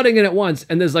flooding in at once,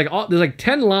 and there's like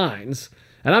 10 lines.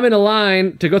 And I'm in a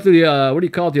line to go through the, what do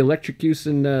you call it, the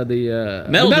electrocution, the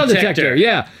metal detector.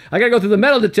 Yeah, I got to go through the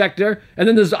metal detector. And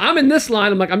then I'm in this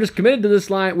line. I'm just committed to this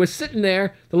line. We're sitting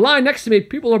there. The line next to me,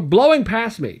 people are blowing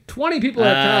past me. 20 people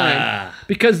at a time.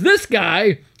 Because this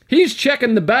guy, he's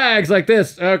checking the bags like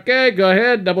this. Okay, go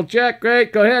ahead. Double check.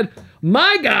 Great, go ahead.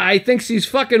 My guy thinks he's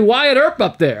fucking Wyatt Earp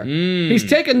up there. He's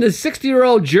taking this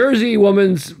 60-year-old Jersey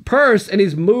woman's purse and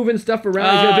he's moving stuff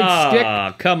around. He's got a big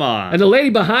stick. Come on. And the lady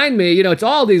behind me, it's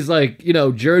all these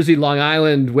Jersey, Long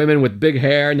Island women with big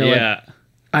hair. And they're like,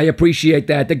 I appreciate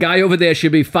that. The guy over there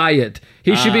should be fired.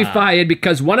 He should be fired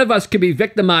because one of us could be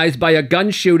victimized by a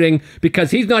gun shooting because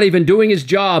he's not even doing his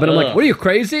job. And I'm like, what are you,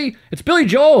 crazy? It's Billy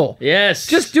Joel. Yes.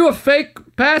 Just do a fake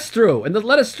pass-through and then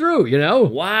let us through,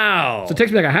 Wow. So it takes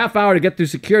me like a half hour to get through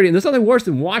security. And there's nothing worse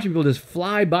than watching people just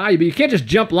fly by you. But you can't just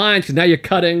jump lines because now you're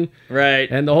cutting. Right.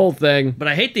 And the whole thing. But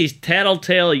I hate these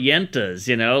tattletale yentas,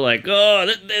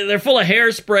 they're full of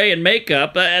hairspray and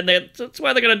makeup, and that's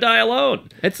why they're going to die alone.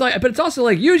 But it's also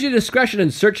like, use your discretion in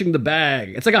searching the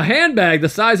bag. It's like a handbag the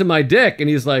size of my dick, and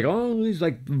he's like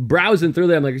browsing through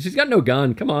there. I'm like, she's got no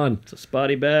gun. Come on. It's a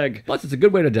spotty bag. Plus, it's a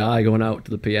good way to die going out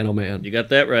to the Piano Man. You got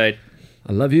that right.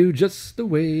 I love you just the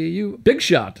way you... Big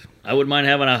Shot. I wouldn't mind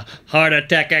having a heart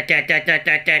attack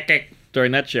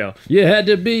during that show. You had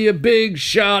to be a big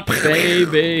shot,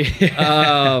 baby.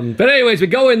 But anyways, we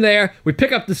go in there. We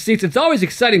pick up the seats. It's always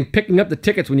exciting picking up the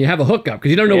tickets when you have a hookup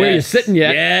because you don't know where you're sitting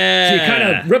yet. Yeah. So you kind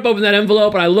of rip open that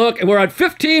envelope and I look and we're at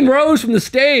 15 rows from the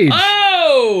stage.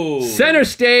 Oh! Center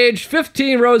stage,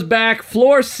 15 rows back,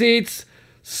 floor seats.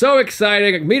 So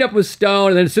exciting. I meet up with Stone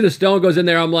and then as soon as Stone goes in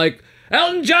there, I'm like,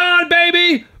 Elton John,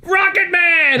 baby! Rocket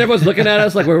Man! Everyone's looking at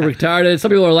us like we're retarded. Some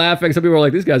people are laughing. Some people are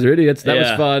like, these guys are idiots. That was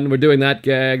fun. We're doing that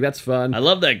gag. That's fun. I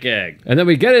love that gag. And then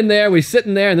we get in there. We sit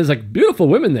in there, and there's like beautiful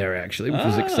women there, actually, which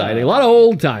was exciting. A lot of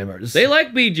old timers. They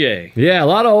like BJ. Yeah, a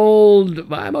lot of old...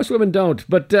 Most women don't.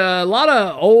 But a lot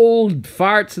of old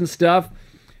farts and stuff.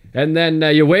 And then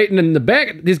you're waiting in the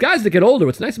back. These guys that get older,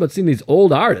 what's nice about seeing these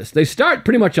old artists, they start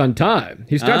pretty much on time.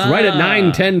 He starts right at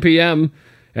 9, 10 p.m.,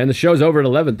 and the show's over at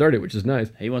 11:30, which is nice.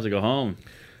 He wants to go home.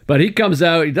 But he comes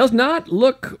out. He does not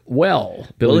look well,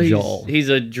 Billy Joel. He's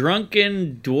a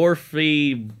drunken,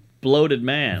 dwarfy, bloated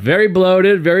man. Very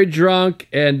bloated, very drunk,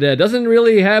 and doesn't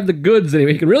really have the goods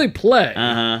anymore. He can really play.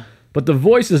 Uh-huh. But the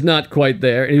voice is not quite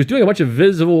there. And he was doing a bunch of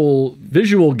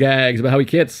visual gags about how he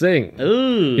can't sing.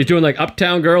 Ooh. He's doing like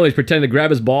Uptown Girl. He's pretending to grab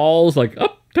his balls, like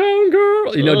Uptown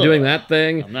Girl. Doing that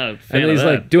thing. I'm not a fan And then he's of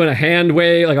that. like doing a hand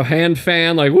wave, like a hand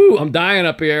fan, like, woo, I'm dying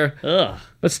up here. Ugh.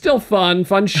 But still fun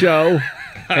show.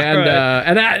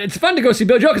 And it's fun to go see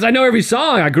Billy Joel because I know every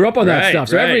song. I grew up on that stuff.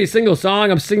 So every single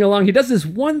song I'm singing along. He does this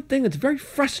one thing that's very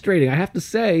frustrating, I have to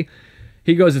say.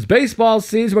 He goes, it's baseball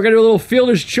season. We're going to do a little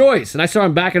fielder's choice. And I saw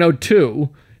him back in 2002.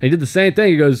 And he did the same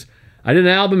thing. He goes, I did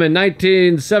an album in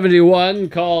 1971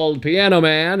 called Piano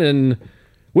Man. And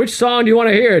which song do you want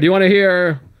to hear? Do you want to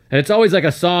hear... And it's always like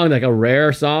a song, like a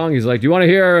rare song. He's like, do you want to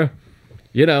hear,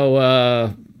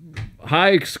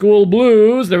 High School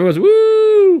Blues? And everyone goes,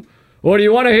 woo! Or do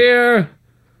you want to hear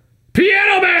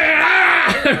Piano Man?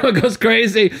 Everyone goes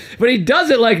crazy. But he does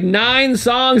it like 9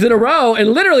 songs in a row, and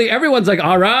literally everyone's like,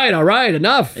 all right,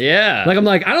 enough. Yeah. I'm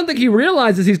like, I don't think he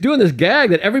realizes he's doing this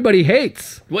gag that everybody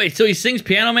hates. Wait, so he sings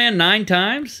Piano Man 9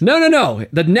 times? No.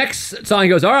 The next song, he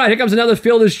goes, all right, here comes another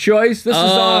Fielder's Choice. This is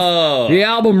off the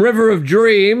album River of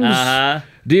Dreams. Uh-huh.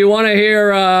 Do you want to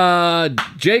hear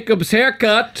Jacob's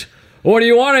Haircut? Or do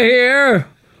you want to hear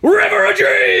River of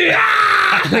Dreams?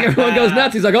 Like everyone goes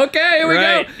nuts. He's like, okay, here we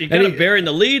go. You're kind of burying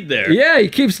the lead there. Yeah, he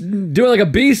keeps doing like a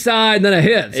B-side and then a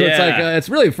hit. So it's like, it's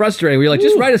really frustrating. We're like,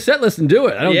 just write a set list and do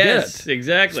it. I don't get it. Yes,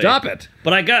 exactly. Stop it.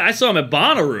 But I saw him at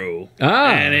Bonnaroo.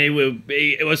 And he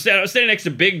was standing next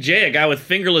to Big J, a guy with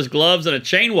fingerless gloves and a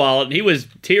chain wallet, and he was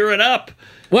tearing up.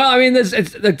 Well, I mean,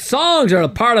 the songs are a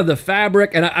part of the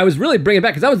fabric, and I was really bringing it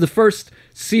back because that was the first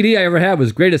CD I ever had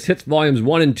was Greatest Hits Volumes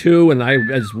 1 and 2, and I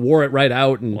just wore it right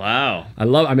out. And wow. I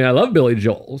love Billy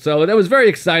Joel. So that was very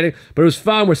exciting, but it was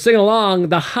fun. We're singing along.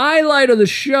 The highlight of the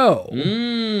show.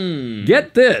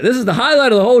 Get this. This is the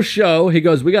highlight of the whole show. He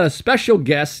goes, we got a special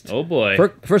guest. Oh, boy.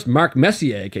 First, Mark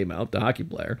Messier came out, the hockey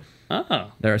player.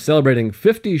 Oh. They're celebrating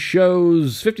 50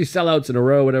 shows, 50 sellouts in a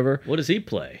row, whatever. What does he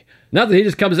play? Nothing. He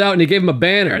just comes out and he gave him a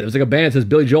banner. There was like a banner that says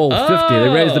Billy Joel 50. They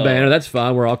raised the banner. That's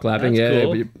fun. We're all clapping. That's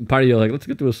cool. But part of you like, let's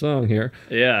get to a song here.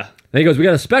 Yeah. Then he goes, we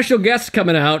got a special guest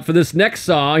coming out for this next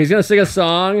song. He's going to sing a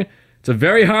song. It's a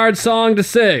very hard song to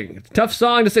sing. It's a tough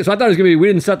song to sing. So I thought it was going to be We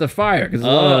Didn't Start the Fire because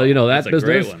that that's a business.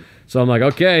 great one. So I'm like,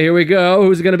 okay, here we go.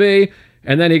 Who's it going to be?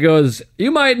 And then he goes,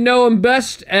 you might know him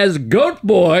best as Goat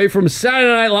Boy from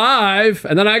Saturday Night Live.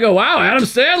 And then I go, wow, Adam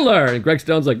Sandler. And Greg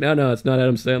Stone's like, no, it's not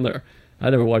Adam Sandler. I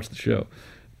never watched the show.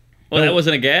 Well, that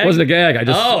wasn't a gag? It wasn't a gag.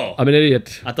 I'm an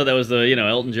idiot. I thought that was the,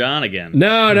 Elton John again.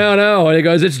 No. And he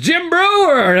goes, it's Jim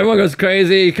Brewer. And everyone goes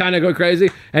crazy, kind of go crazy.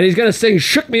 And he's going to sing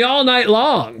Shook Me All Night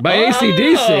Long by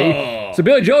AC/DC. So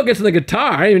Billy Joel gets on the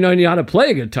guitar. I didn't even know he knew how to play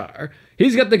a guitar.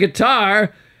 He's got the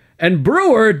guitar. And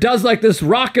Brewer does like this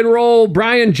rock and roll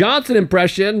Brian Johnson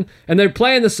impression, and they're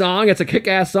playing the song. It's a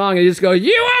kick-ass song, and he just goes,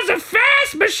 "You was a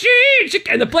fast machine,"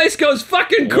 and the place goes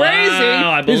fucking crazy.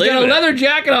 Wow, I he's believe got a it. leather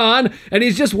jacket on, and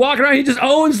he's just walking around. He just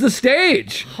owns the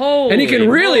stage, Holy and he can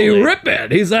really moly. rip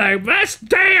it. He's like, "Best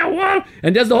day I want,"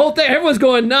 and does the whole thing. Everyone's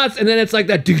going nuts, and then it's like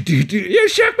that, you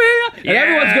shook me, and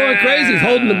everyone's going crazy. He's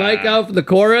holding the mic out for the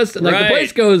chorus, and like the Right.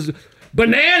 place goes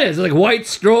bananas, like white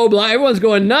strobe light. Everyone's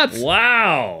going nuts.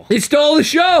 Wow. He stole the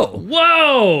show.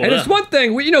 Whoa. And it's one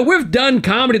thing, we've done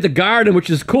comedy at the Garden, which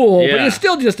is cool, but Yeah. you're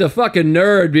still just a fucking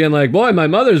nerd being like, boy, my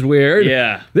mother's weird.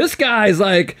 Yeah. This guy's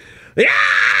like,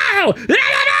 yeah!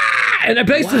 And the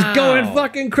place is Wow. going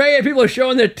fucking crazy. People are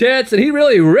showing their tits, and he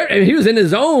really ripped. And he was in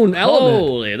his own element.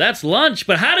 Holy, that's lunch.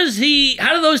 But how do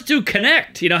those two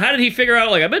connect? How did he figure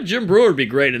out, I bet Jim Brewer would be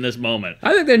great in this moment.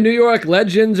 I think they're New York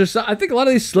legends or something. I think a lot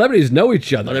of these celebrities know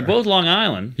each other. Well, they're both Long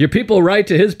Island. Your people write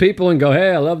to his people and go, hey,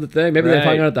 I love the thing. Maybe they're Right.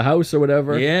 hanging out at the house or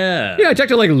whatever. Yeah. Yeah, I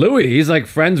checked out like Louis. He's like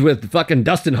friends with fucking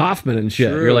Dustin Hoffman and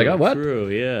shit. True, You're like, oh, what? True,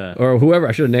 yeah. Or whoever.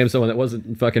 I should have named someone that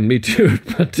wasn't fucking Me Too,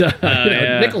 but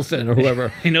yeah. Nicholson or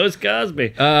whoever. He knows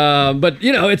Cosby. But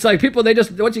it's like people, they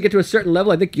just, once you get to a certain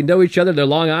level, I think you know each other. They're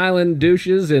Long Island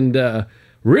douches and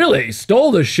really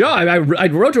stole the show. I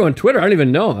wrote to him on Twitter. I don't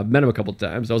even know him. I've met him a couple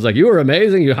times. I was like, you were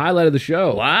amazing. You highlighted the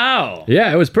show. Wow.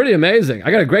 Yeah, it was pretty amazing.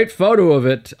 I got a great photo of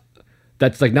it.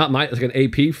 That's like not mine. It's like an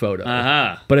AP photo.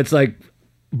 Uh-huh. But it's like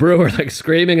Brewer like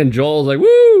screaming and Joel's like,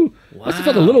 woo! Must have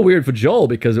felt a little weird for Joel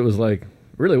because it was like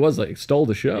really was like stole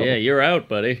the show. Yeah, you're out,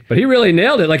 buddy. But he really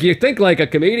nailed it. Like you think like a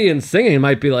comedian singing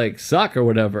might be like suck or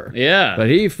whatever. Yeah. But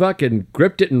he fucking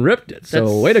gripped it and ripped it. So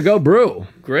That's- way to go, Brew.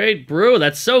 Great brew.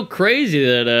 That's so crazy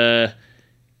that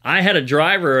I had a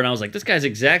driver and I was like, this guy's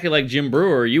exactly like Jim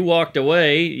Brewer. You walked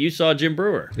away, you saw Jim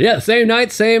Brewer. Yeah, same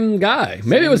night, same guy.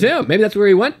 Maybe it was him. Maybe that's where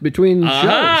he went between shows.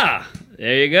 Aha!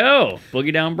 There you go.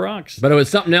 Boogie Down Bronx. But it was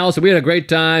something else, and we had a great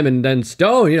time. And then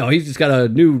Stone, he's just got a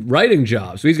new writing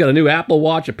job. So he's got a new Apple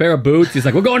Watch, a pair of boots. He's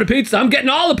like, we're going to pizza. I'm getting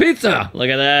all the pizza. Look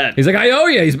at that. He's like, I owe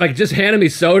you. He's like, just handing me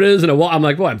sodas and a water. I'm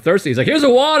like, boy, I'm thirsty. He's like, here's a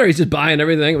water. He's just buying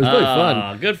everything. It was really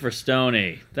fun. Good for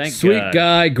Stoney. Thank Sweet God.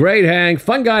 guy, great hang,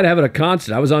 fun guy to have at a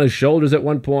concert. I was on his shoulders at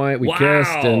one point. We Wow.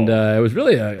 kissed, and it was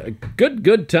really a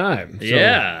good time. So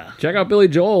Yeah. check out Billy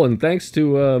Joel, and thanks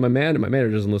to my manager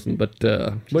doesn't listen, but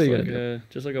what are you gonna do?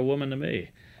 Just like a woman to me.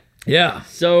 Yeah.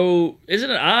 So,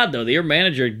 isn't it odd, though, that your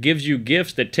manager gives you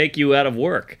gifts that take you out of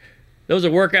work? Those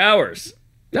are work hours.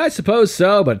 I suppose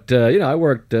so, but I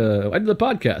worked. I did the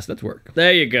podcast. That's work.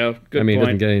 There you go. Good I mean, point.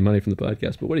 doesn't get any money from the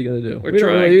podcast, but what are you gonna do? We're we don't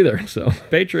trying. really either. So,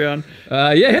 Patreon.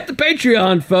 hit the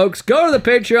Patreon, folks. Go to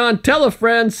the Patreon. Tell a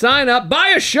friend. Sign up. Buy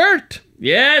a shirt.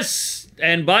 Yes,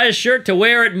 and buy a shirt to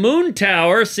wear at Moon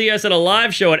Tower. See us at a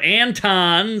live show at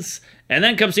Anton's, and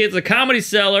then come see us at the Comedy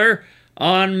Cellar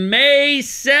on May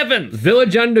 7th.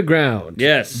 Village Underground.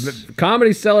 Yes.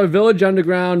 Comedy Cellar, Village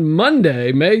Underground,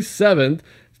 Monday, May 7th.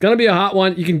 It's going to be a hot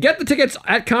one. You can get the tickets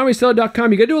at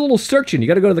comedycellar.com. You got to do a little searching. You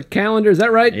got to go to the calendar. Is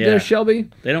that right, Yeah. Shelby?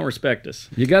 They don't respect us.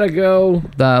 You got to go.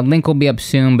 The link will be up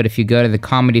soon, but if you go to the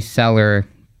Comedy Cellar,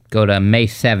 go to May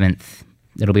 7th.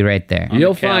 It'll be right there.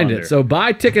 You'll the find calendar. it. So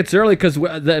buy tickets early because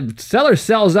the cellar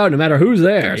sells out no matter who's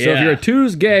there. So if Yeah. you're a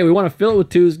Tuesday, we want to fill it with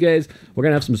Tuesdays. We're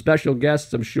going to have some special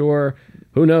guests, I'm sure.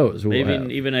 Who knows? Who we'll Maybe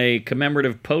have. even a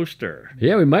commemorative poster.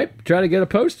 Yeah, we might try to get a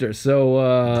poster.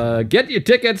 So get your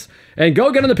tickets and go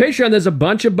get on the Patreon. There's a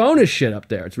bunch of bonus shit up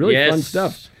there. It's really Yes. fun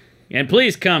stuff. And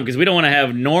please come, because we don't want to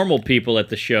have normal people at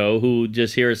the show who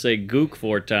just hear us say gook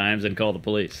 4 times and call the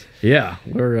police. Yeah,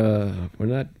 we're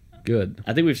not good.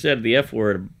 I think we've said the F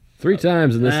word. 3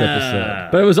 times in this Ah. episode.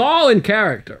 But it was all in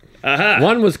character. Aha!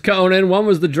 One was Conan, one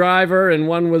was the driver, and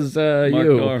one was Mark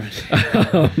you.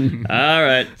 Norman. All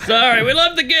right. Sorry, we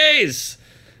love the gays.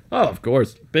 Oh, of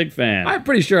course. Big fan. I'm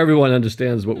pretty sure everyone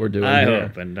understands what we're doing I here.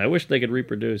 hope, and I wish they could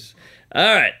reproduce. All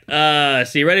right.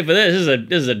 So you ready for this?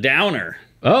 This is a downer.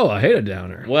 Oh, I hate a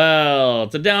downer. Well,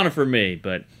 it's a downer for me,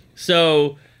 but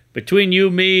so between you,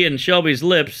 me, and Shelby's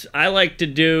lips, I like to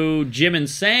do Jim and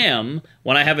Sam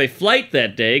when I have a flight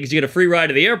that day because you get a free ride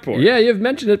to the airport. Yeah, you've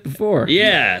mentioned it before.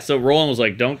 Yeah. So Roland was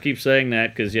like, "Don't keep saying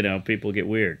that because people get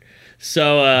weird."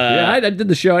 So Yeah, I did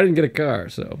the show. I didn't get a car,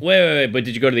 so wait. But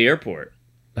did you go to the airport?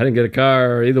 I didn't get a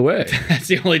car either way. That's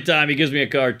the only time he gives me a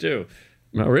car too.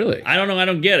 Not really. I don't know. I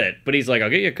don't get it. But he's like, I'll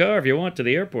get you a car if you want to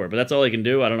the airport. But that's all he can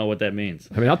do. I don't know what that means.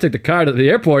 I mean, I'll take the car to the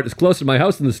airport. It's close to my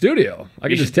house in the studio. I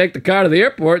can You just should take the car to the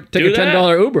airport, take do a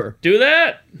 $10 Uber. Do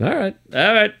that. All right.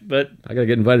 All right. But I got to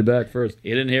get invited back first.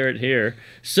 you didn't hear it here.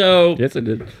 So Yes, I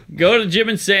did. go to Jim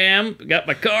and Sam. Got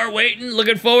my car waiting.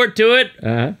 Looking forward to it.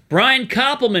 Uh-huh. Brian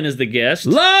Koppelman is the guest.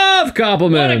 Love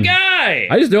compliment. What a guy.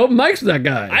 I used to open mics with that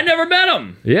guy. I never met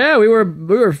him. Yeah, we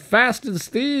were fast as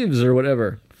thieves or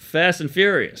whatever. Fast and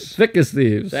Furious. Thick as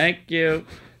thieves. Thank you.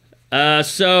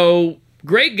 So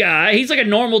great guy. He's like a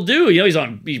normal dude.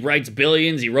 He writes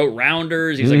Billions. He wrote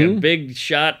Rounders. He's like a big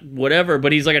shot, whatever.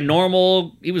 But he's like a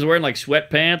normal. He was wearing like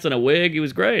sweatpants and a wig. He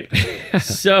was great.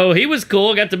 So he was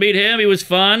cool. Got to meet him. He was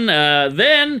fun.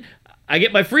 Then I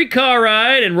get my free car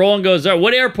ride, and Roland goes, "Oh,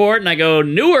 what airport?" And I go,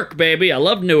 "Newark, baby. I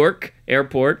love Newark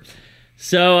Airport."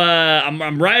 So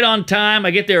I'm right on time.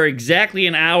 I get there exactly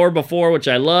an hour before, which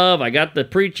I love. I got the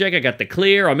pre-check. I got the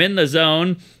clear. I'm in the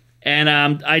zone. And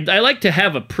I like to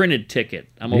have a printed ticket.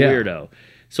 I'm a Yeah. weirdo.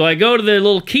 So I go to the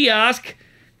little kiosk,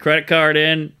 credit card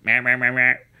in,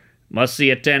 must see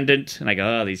attendant. And I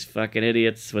go, oh, these fucking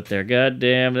idiots with their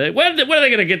goddamn... When are they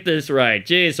going to get this right?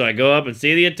 Geez, so I go up and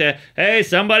see the attendant. Hey,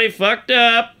 somebody fucked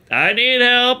up. I need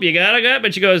help. You got to go.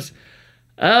 And she goes...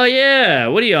 Oh, yeah.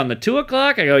 What are you, on the 2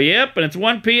 o'clock? I go, yep, and it's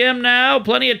 1 p.m. now.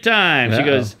 Plenty of time. She Uh-oh.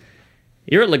 goes,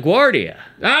 you're at LaGuardia.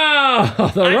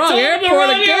 Oh, the I wrong told him airport the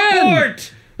wrong again.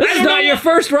 airport. This I is don't not know your why-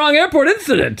 first wrong airport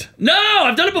incident. No,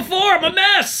 I've done it before. I'm a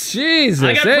mess. Jesus.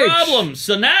 I got H. problems.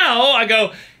 So now I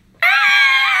go,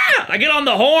 ah! I get on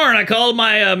the horn. I call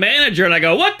my manager and I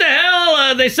go, what the hell?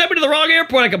 well, they sent me to the wrong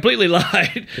airport. I completely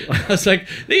lied. I was like,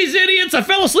 these idiots, I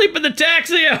fell asleep in the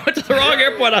taxi. I went to the wrong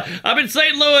airport. I'm in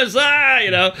St. Louis,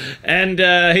 And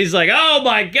he's like, oh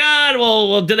my God,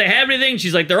 well, do they have anything?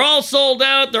 She's like, they're all sold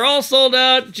out.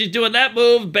 She's doing that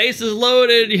move. Bases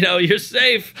loaded. You're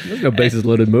safe. There's no bases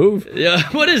loaded move. Yeah,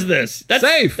 what is this? That's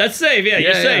safe. That's safe. Yeah,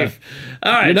 you're Yeah, safe.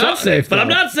 All right, You're not safe, but though. I'm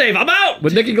not safe. I'm out.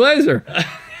 With Nikki Glazer.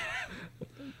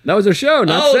 That was her show,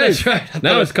 not Oh, safe. that's right.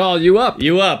 Now it's called You Up.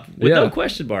 You up with Yeah. no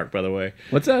question mark, by the way.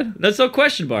 What's that? That's no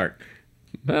question mark.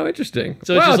 Oh, interesting.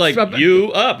 So it's just like up-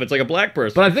 you up. It's like a black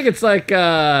person. But I think it's like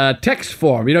text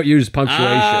form. You don't use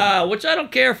punctuation. Which I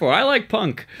don't care for. I like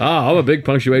punk. I'm a big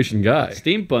punctuation guy.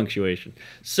 Steam punctuation.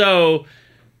 So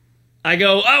I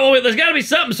go, oh, well, there's got to be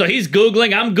something. So he's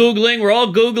Googling. I'm Googling. We're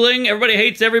all Googling. Everybody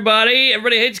hates everybody.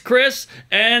 Everybody hates Chris.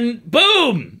 And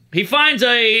boom, he finds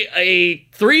a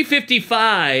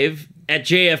 355 at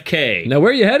JFK, Now, where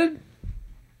are you headed?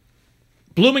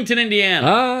 Bloomington,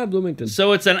 Indiana. Bloomington.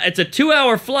 So it's a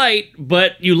 2-hour flight,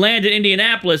 but you land in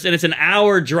Indianapolis, and it's an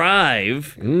hour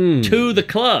drive to the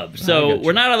club. So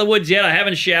we're not out of the woods yet. I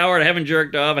haven't showered. I haven't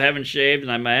jerked off. I haven't shaved,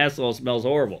 and my asshole smells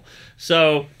horrible.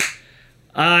 So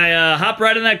I hop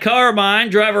right in that car of mine,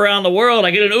 drive around the world.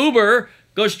 I get an Uber,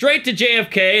 go straight to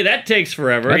JFK. That takes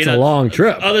forever. That's a long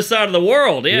trip. Other side of the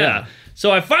world, yeah. Yeah.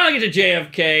 So I finally get to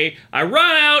JFK. I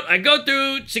run out. I go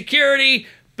through security.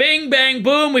 Bing, bang,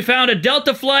 boom. We found a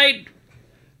Delta flight.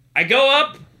 I go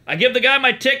up. I give the guy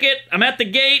my ticket. I'm at the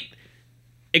gate.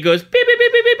 It goes beep, beep,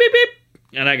 beep, beep, beep, beep, beep.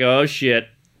 And I go, oh, shit.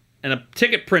 And a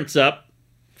ticket prints up.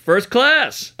 First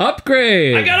class.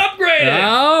 Upgrade. I got upgraded.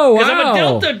 Oh, wow. Because I'm a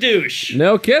Delta douche.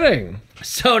 No kidding.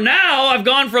 So now I've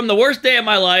gone from the worst day of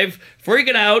my life,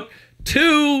 freaking out,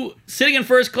 to sitting in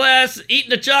first class,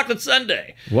 eating a chocolate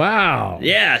sundae. Wow.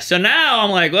 Yeah, so now I'm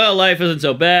like, well, life isn't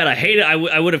so bad. I hate it.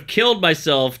 I would have killed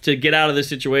myself to get out of this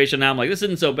situation. Now I'm like, this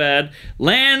isn't so bad.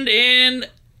 Land in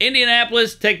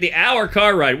Indianapolis, take the hour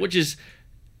car ride, which is,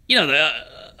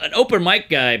 an open mic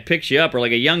guy picks you up, or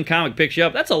like a young comic picks you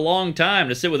up. That's a long time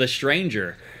to sit with a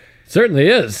stranger. Certainly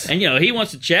is. And, he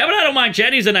wants to chat, but I don't mind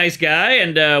chatting. He's a nice guy,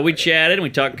 and we chatted, and we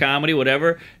talked comedy,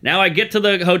 whatever. Now I get to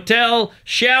the hotel,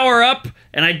 shower up,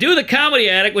 and I do the Comedy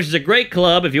Attic, which is a great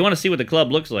club. If you want to see what the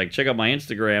club looks like, check out my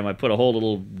Instagram. I put a whole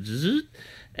little zzz,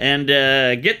 and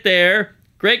get there.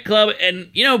 Great club. And,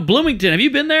 Bloomington, have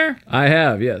you been there? I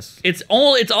have, yes. It's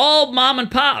all mom and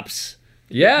pops.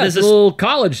 Yeah, There's it's a a- little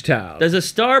college town. There's a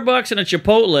Starbucks and a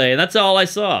Chipotle, and that's all I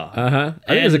saw. Uh-huh.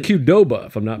 I think there's a And- Qdoba,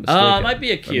 if I'm not mistaken. it might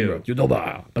be a Q. Qdoba.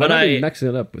 But But I might be I- mixing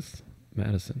it up with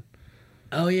Madison.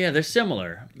 Oh, yeah, they're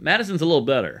similar. Madison's a little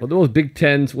better. Well, those Big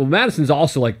Tens. Well, Madison's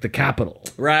also like the capital.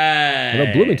 Right.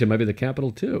 Although Bloomington might be the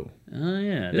capital, too. Oh,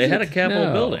 yeah. Is They had a it? Capitol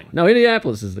No. building. No,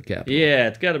 Indianapolis is the capital. Yeah,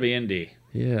 it's got to be Indy.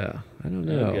 Yeah, I don't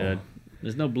know. Oh, God.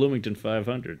 There's no Bloomington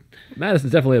 500.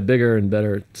 Madison's definitely a bigger and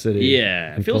better city.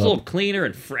 Yeah, it and feels a club. little cleaner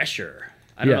and fresher.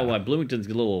 I don't Yeah. know why Bloomington's a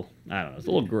little, I don't know, it's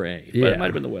a little gray, but Yeah. it might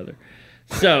have been the weather.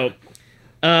 So,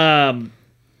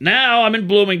 now I'm in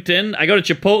Bloomington. I go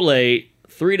to Chipotle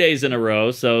 3 days in a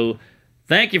row, so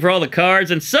thank you for all the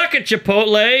cards, and suck it,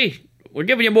 Chipotle. We're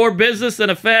giving you more business than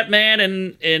a fat man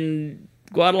in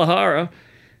Guadalajara.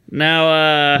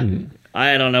 Now,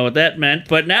 I don't know what that meant,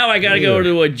 but now I got to go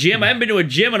to a gym. I haven't been to a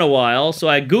gym in a while, so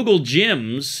I Googled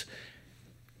gyms.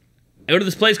 I go to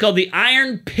this place called the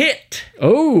Iron Pit.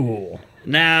 Oh.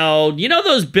 Now, you know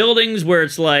those buildings where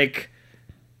it's like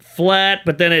flat,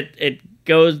 but then it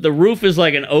goes, the roof is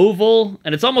like an oval,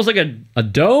 and it's almost like A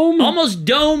dome? almost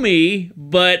domey,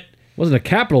 but Wasn't a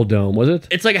Capitol dome, was it?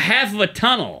 it's like a half of a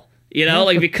tunnel. Half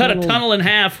Like if a you cut a tunnel. tunnel in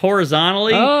half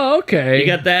horizontally. Oh, okay. You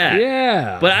got that.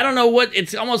 Yeah. But I don't know what,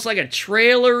 it's almost like a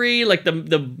trailery, like the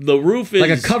roof is like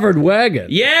a covered wagon.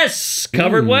 Yes,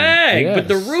 covered wag, yes. but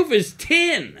the roof is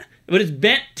tin, but it's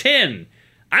bent tin.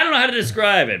 I don't know how to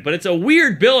describe it, but it's a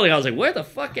weird building. I was like, where the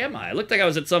fuck am I? It looked like I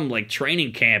was at some like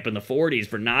training camp in the 40s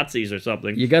for Nazis or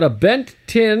something. You got a bent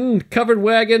tin, covered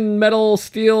wagon, metal,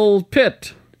 steel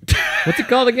pit. What's it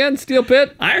called again? Steel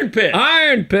pit? Iron Pit,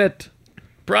 Iron pit.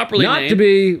 properly Not named. to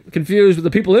be confused with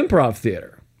the People Improv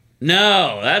Theater.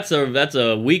 No, that's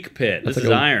a weak pit. This That's is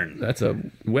like a- iron. That's a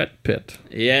wet pit.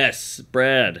 Yes,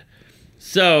 Brad.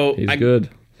 So He's good.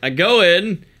 I go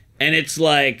in, and it's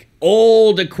like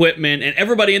old equipment, and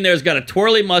everybody in there's got a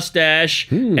twirly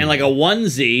mustache and like a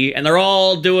onesie, and they're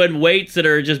all doing weights that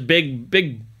are just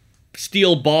big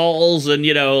steel balls, and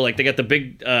like they got the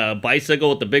big bicycle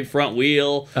with the big front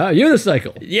wheel.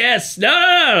 Unicycle. Yes,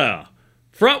 no.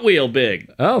 Front wheel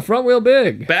big, Oh, front wheel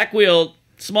big. back wheel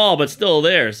small, but still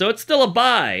there. So it's still a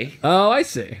buy. Oh, I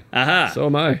see. Aha. So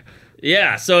am I.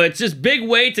 Yeah, so it's just big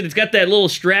weights, and it's got that little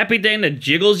strappy thing that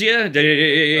jiggles you.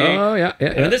 Oh, yeah.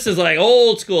 And this is like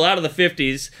old school, out of the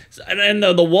 50s. And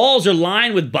the walls are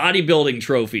lined with bodybuilding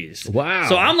trophies. Wow.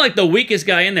 So I'm like the weakest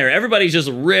guy in there. Everybody's just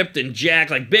ripped and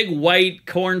jacked, like big white,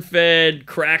 corn-fed,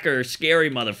 cracker, scary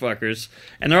motherfuckers.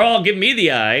 And they're all giving me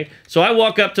the eye. So I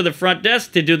walk up to the front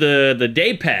desk to do the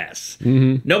day pass.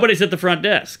 Mm-hmm. Nobody's at the front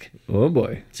desk. Oh,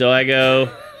 boy. So I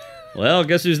go, well,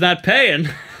 guess who's not paying?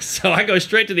 So I go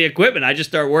straight to the equipment. I just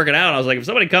start working out. I was like, if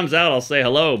somebody comes out, I'll say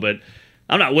hello, but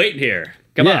I'm not waiting here.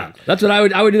 Come on. That's what I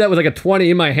would do that with like a 20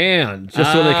 in my hand.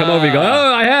 Just so when they come over, you go,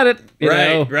 oh, I had it. You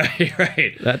know,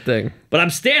 Right. that thing. But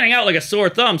I'm standing out like a sore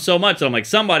thumb so much that I'm like,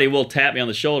 somebody will tap me on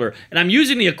the shoulder. And I'm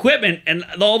using the equipment, and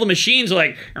all the machines are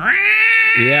like,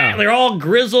 Yeah. they're all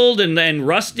grizzled and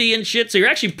rusty and shit. So you're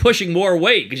actually pushing more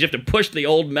weight because you have to push the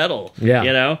old metal. Yeah.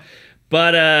 You know?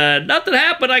 But nothing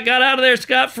happened. I got out of there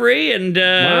scot-free and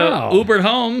Wow. Ubered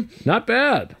home. Not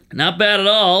bad. Not bad at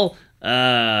all.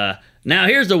 Now,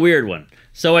 here's the weird one.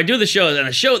 So I do the show,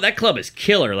 and that club is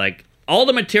killer. Like, all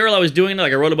the material I was doing,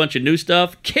 like I wrote a bunch of new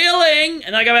stuff, killing, and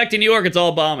then I got back to New York, it's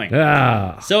all bombing.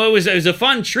 Ah. So it was a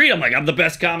fun treat. I'm like, I'm the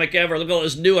best comic ever. Look at all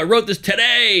this new. I wrote this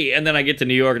today. And then I get to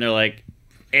New York, and they're like,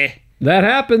 That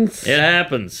happens. it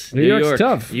happens. New York's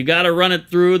tough. You got to run it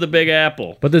through the Big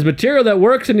Apple. But there's material that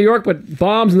works in New York but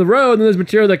bombs in the road, and there's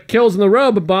material that kills in the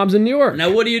road but bombs in New York.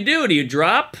 Now, what do you do? Do you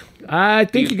drop? I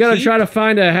think you you got to keep- try to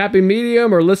find a happy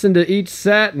medium or listen to each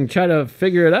set and try to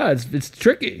figure it out. It's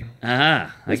tricky. I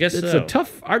guess It's so. a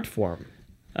tough art form.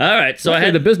 All right. So I Luckily,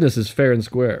 had the business is fair and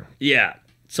square. Yeah.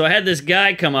 So I had this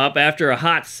guy come up after a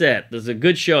hot set. There's a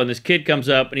good show, and this kid comes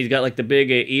up, and he's got like the big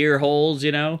ear holes,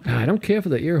 you know? I don't care for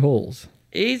the ear holes.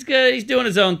 He's good. He's doing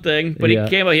his own thing. But Yeah. he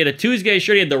came up, he had a Tuesday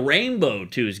shirt. He had the Rainbow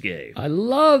Tuesday. I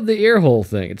love the ear hole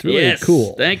thing. It's really Yes,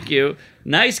 cool. Thank you.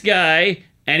 Nice guy.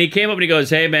 And he came up and he goes,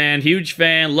 hey, man, huge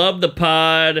fan. Love the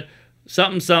pod.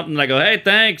 Something. And I go, hey,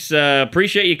 thanks.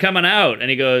 Appreciate you coming out. And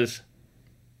he goes,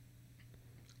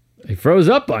 He froze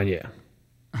up on you.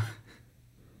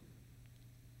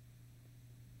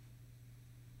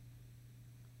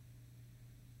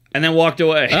 and then walked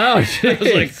away. Oh, I was like,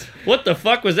 jeez. what the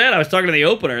fuck was that? I was talking to the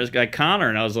opener, this guy Connor,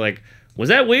 and I was like, was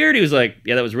that weird? He was like,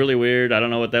 yeah, that was really weird. I don't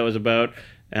know what that was about.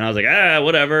 And I was like,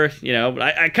 whatever, you know.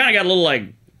 But I kind of got a little like,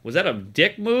 was that a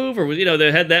dick move? Or was, you know,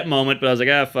 they had that moment, but I was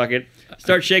like, fuck it.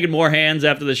 Start shaking more hands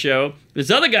after the show. This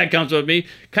other guy comes with me,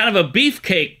 kind of a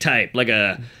beefcake type, like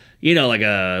a, you know, like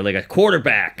a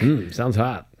quarterback. Sounds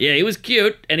hot. Yeah, he was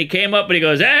cute, and he came up and he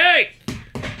goes,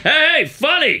 hey,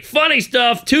 funny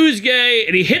stuff, Tuesday,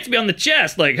 and he hits me on the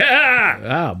chest, like, ha!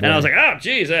 Ah, boy. And I was like, oh,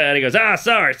 jeez, and he goes,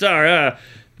 sorry.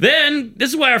 Then,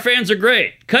 this is why our fans are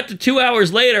great. Cut to 2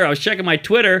 hours later, I was checking my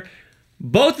Twitter.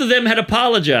 Both of them had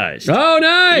apologized. Oh,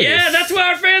 nice. Yeah, that's why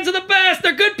our fans are the best.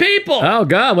 They're good people. Oh,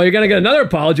 God. Well, you're going to get another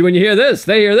apology when you hear this.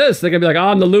 They hear this. They're going to be like, oh,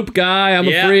 I'm the loop guy. I'm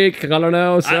Yeah. a freak. I don't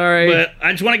know. Sorry. But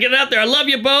I just want to get it out there. I love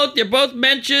you both. You're both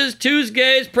mentions,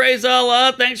 Tuesdays. Praise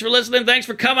Allah. Thanks for listening. Thanks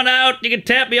for coming out. You can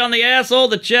tap me on the asshole,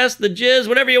 the chest, the jizz,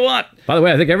 whatever you want. By the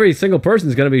way, I think every single person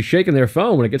is going to be shaking their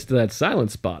phone when it gets to that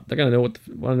silent spot. They're going to want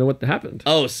to know what happened.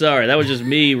 Oh, sorry. That was just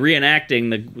me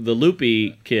reenacting the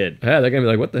loopy kid. Yeah, they're going to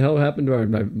be like, what the hell happened to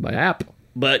my app?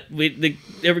 But they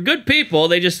were good people.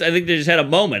 I think they just had a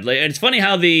moment. Like, it's funny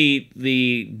how the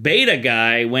beta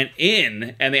guy went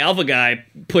in and the alpha guy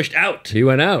pushed out. He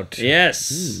went out.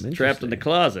 Yes, trapped in the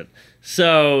closet.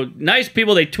 So nice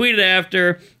people. They tweeted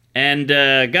after and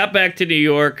got back to New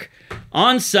York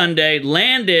on Sunday.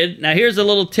 Landed. Now here's a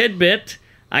little tidbit.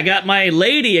 I got my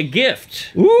lady a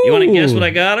gift. Ooh. You want to guess what I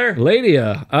got her?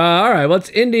 Ladia. All right. Well, it's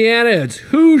Indiana. It's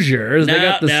Hoosiers. They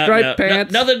got the striped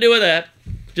pants. Nothing to do with that.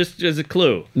 Just as a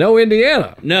clue. No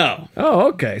Indiana. No, Oh,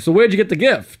 okay. So where'd you get the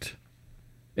gift?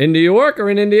 In New York or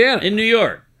in Indiana? in New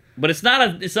York. But it's not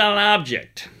an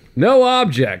object. No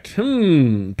object.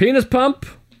 Penis pump?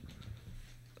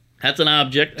 That's an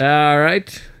object. All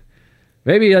right.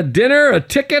 Maybe a dinner, a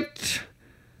ticket,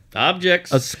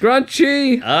 Objects. a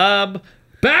scrunchie,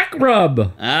 back rub, Well,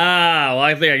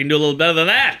 I think I can do a little better than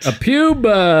that. a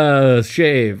pube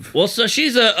shave. Well, so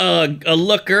she's a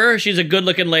looker. She's a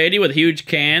good-looking lady with huge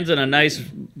cans and a nice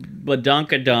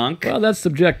badunk-a-dunk. Well, that's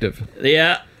subjective.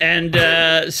 Yeah, and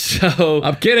so...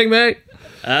 I'm kidding, mate.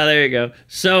 there you go.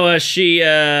 So she's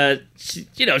a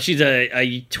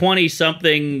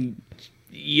 20-something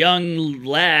young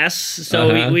lass.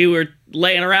 So Uh-huh. we were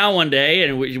laying around one day,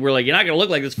 and we were like, you're not going to look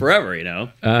like this forever, you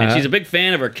know? And Uh-huh. she's a big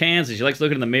fan of her cans, and she likes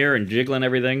looking in the mirror and jiggling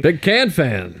everything. Big can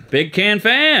fan. Big can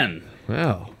fan.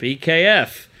 Wow.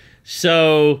 BKF.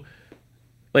 So,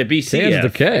 wait, BCF. Can's the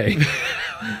K.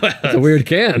 That's a weird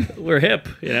can. We're hip,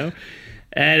 you know?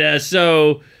 And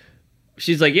so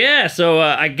she's like, yeah, so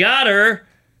I got her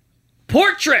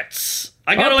portraits.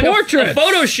 I got her like portraits. a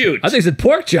photo shoot. I think it said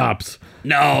pork chops.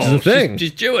 No, This is a thing.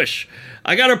 She's Jewish.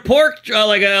 I got her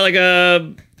like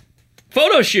a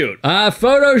photo shoot.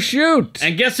 Photo shoot.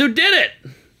 And guess who did it?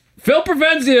 Phil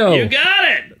Provenzio. You got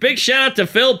it. Big shout out to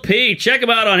Phil P. Check him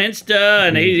out on Insta,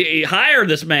 and he hired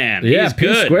this man. Yeah, He's P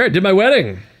good. Square did my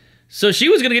wedding. So she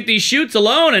was gonna get these shoots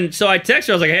alone, and so I texted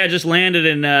her. I was like, "Hey, I just landed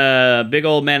in big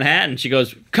old Manhattan." She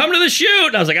goes, "Come to the shoot."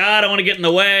 And I was like, "I don't want to get in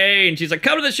the way." And she's like,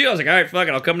 "Come to the shoot." I was like, "All right, fuck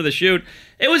it, I'll come to the shoot."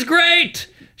 It was great.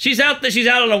 She's out there. She's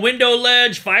out on a window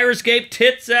ledge, fire escape,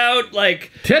 tits out,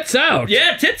 like Tits out.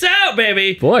 yeah, tits out,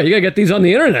 baby. Boy, you gotta get these on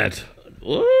the internet.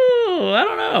 Ooh, I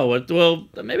don't know.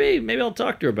 Well, maybe I'll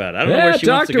talk to her about it. I don't know Yeah, where she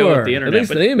talk wants to to go her. with the At internet, least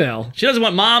but an email. she doesn't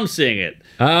want mom seeing it.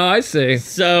 Oh, I see.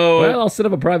 So Well, I'll set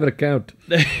up a private account.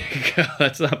 there you go.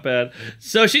 That's not bad.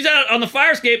 So she's out on the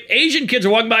fire escape. Asian kids are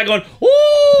walking by going,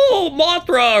 "Ooh,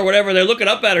 Mothra," or whatever. They're looking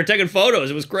up at her, taking photos.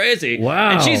 It was crazy.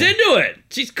 Wow. And she's into it.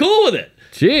 She's cool with it.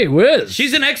 Gee whiz.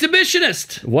 She's an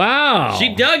exhibitionist. Wow.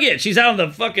 She dug it. She's out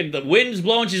on the wind's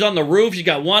blowing. She's on the roof. She's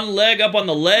got one leg up on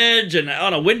the ledge and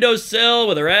on a windowsill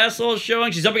with her asshole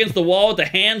showing. She's up against the wall with the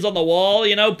hands on the wall,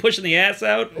 pushing the ass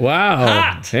out. Wow.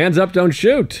 Hot. Hands up, don't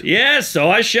shoot. Yeah, so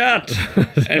I shot.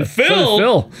 And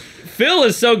Phil. Phil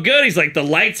is so good. He's like, the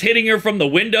light's hitting her from the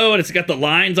window, and it's got the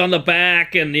lines on the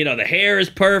back, and the hair is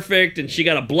perfect, and she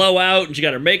got a blowout, and she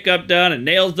got her makeup done and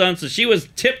nails done, so she was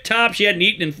tip top. She hadn't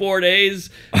eaten in 4 days.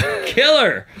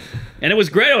 Killer. And it was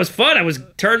great. It was fun.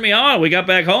 Turned me on. We got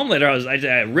back home later.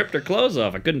 I ripped her clothes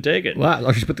off. I couldn't take it. Wow.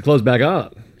 Oh, she put the clothes back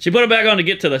on. She put it back on to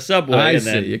get to the subway. I and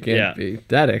see. then, You can't be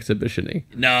that exhibition-y.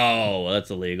 No,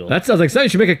 that's illegal. That sounds like something. You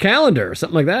should make a calendar or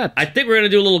something like that. I think we're gonna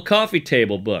do a little coffee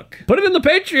table book. Put it in the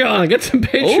Patreon. Get some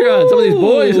Patreon. Some of these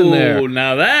boys in there. Ooh,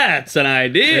 now that's an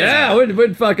idea. Yeah,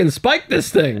 we'd fucking spike this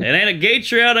thing. It ain't a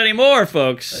Gatreon anymore,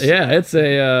 folks. Yeah, it's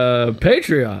a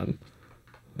Patreon.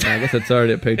 I guess it's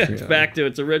already a Patreon. It's back to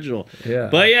its original. Yeah.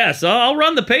 But yeah, so I'll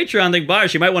run the Patreon thing by her.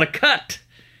 She might want to cut.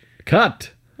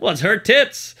 Cut. Well, it's her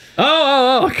tits.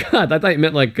 Oh, God. I thought you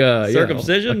meant like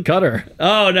Circumcision? a cutter.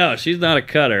 Oh, no, she's not a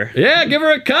cutter. Yeah, give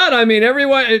her a cut. I mean,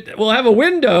 everyone will have a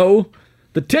window.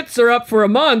 The tits are up for a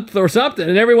month or something,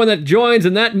 and everyone that joins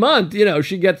in that month,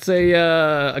 she gets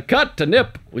a cut to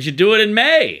nip. We should do it in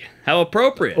May. How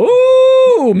appropriate.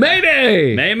 Ooh,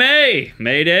 Mayday.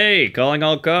 May Day. Calling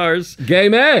all cars. Gay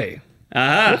May. We'll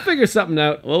Aha. figure something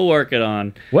out. We'll work it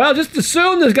on. Well, just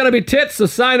assume there's going to be tits, so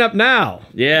sign up now.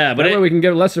 Yeah, but That way we can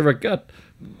get less of a cut.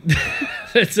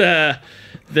 it's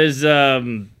there's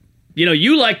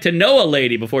you like to know a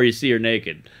lady before you see her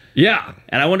naked. Yeah.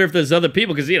 And I wonder if there's other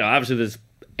people, because, obviously there's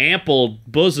ample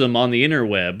bosom on the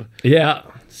interweb. Yeah.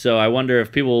 So I wonder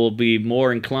if people will be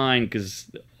more inclined, because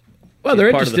Well,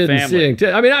 they're part of the interested in family. seeing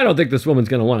tits. I mean, I don't think this woman's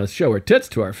going to want to show her tits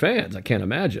to our fans. I can't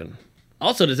imagine.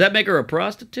 also, does that make her a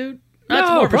prostitute? No, That's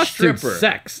more of a prostitute's stripper.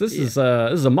 sex. This is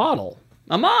a model.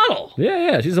 A model.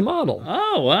 Yeah, she's a model.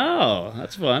 Oh, wow.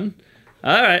 That's fun.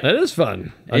 All right. That is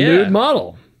fun. A Yeah. nude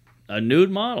model. A nude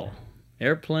model.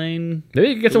 Airplane. Maybe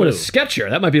you can get someone to Blue. sketch her.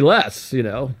 That might be less,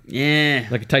 Yeah.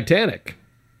 like a Titanic.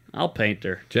 I'll paint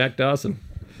her. Jack Dawson.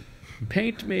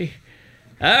 Paint me.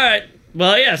 All right.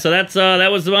 Well, yeah, so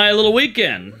that was my little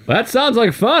weekend. Well, that sounds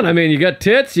like fun. I mean, you got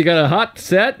tits, you got a hot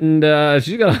set, and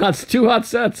she's got two hot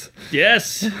sets.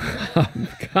 Yes.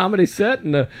 Comedy set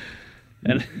and a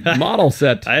And model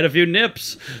set. I had a few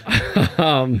nips.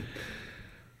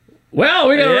 Well,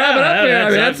 we got to Yeah, wrap it up here. I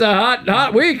mean, that's- that's a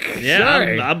hot week. Yeah,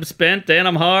 Sorry. I'm spent and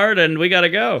I'm hard, and we got to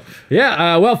go.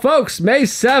 Yeah, well, folks, May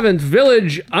 7th,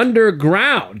 Village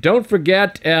Underground. Don't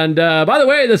forget. And by the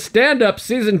way, the stand-up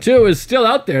season 2 is still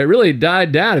out there. It really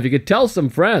died down. If you could tell some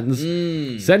friends,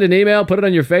 send an email, put it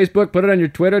on your Facebook, put it on your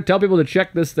Twitter, tell people to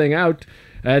check this thing out.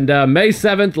 And May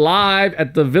 7th, live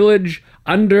at the Village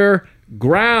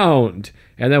Underground.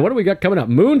 And then what do we got coming up?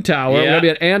 Moon Tower. We're Yeah. going to be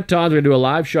at Anton's. We're going to do a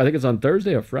live show. I think it's on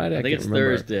Thursday or Friday. I think it's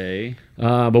Thursday.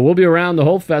 But we'll be around the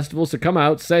whole festival, so come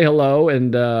out, say hello,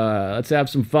 and let's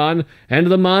have some fun. End of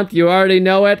the month, you already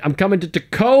know it. I'm coming to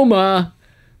Tacoma,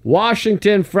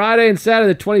 Washington, Friday and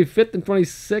Saturday, the 25th and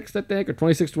 26th, I think, or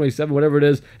 26th, 27th, whatever it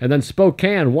is. And then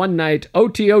Spokane, one night,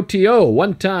 OTOTO,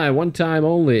 one time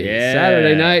only. Yeah.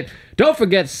 Saturday night. Don't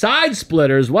forget Side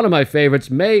Splitters, one of my favorites,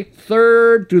 May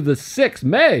 3rd through the 6th.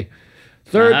 May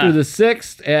 3rd through the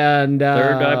 6th, and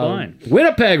Third Eye Blind.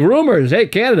 Winnipeg, Rumors. Hey,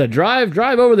 Canada, drive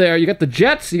over there. You got the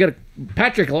Jets. You got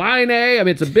Patrick Laine. I mean,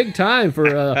 it's a big time for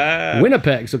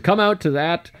Winnipeg. So come out to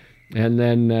that. And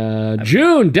then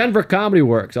June, Denver Comedy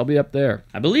Works. I'll be up there.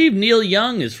 I believe Neil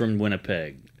Young is from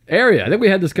Winnipeg. Area. I think we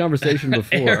had this conversation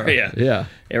before. Area. Yeah.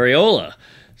 Areola.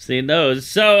 Seen those.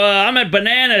 So I'm at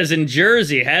Bananas in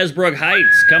Jersey, Hasbrook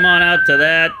Heights. Come on out to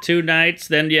that 2 nights.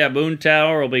 Then, Moon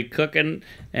Tower will be cooking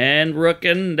and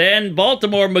rooking. Then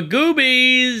Baltimore,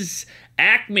 Magoobies,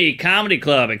 Acme Comedy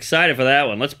Club. Excited for that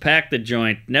one. Let's pack the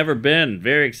joint. Never been.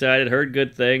 Very excited. Heard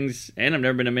good things. And I've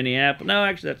never been to Minneapolis. No,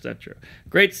 actually, that's not true.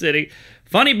 Great city.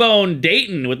 Funny Bone,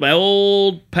 Dayton, with my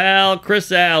old pal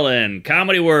Chris Allen.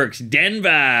 Comedy Works,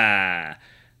 Denver,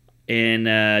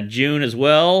 in June as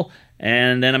well.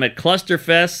 And then I'm at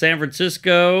Clusterfest, San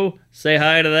Francisco. Say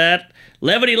hi to that.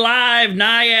 Levity Live,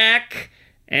 Nyack.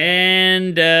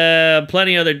 And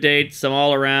plenty other dates. I'm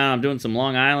all around. I'm doing some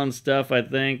Long Island stuff, I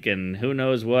think, and who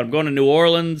knows what. I'm going to New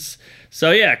Orleans.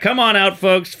 So, come on out,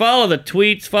 folks. Follow the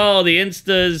tweets. Follow the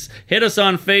Instas. Hit us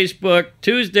on Facebook.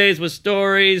 Tuesdays with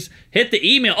stories. Hit the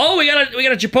email. Oh, we got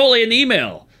a Chipotle in the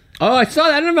email. Oh, I saw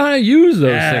that. I don't know how to use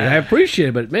those things. I appreciate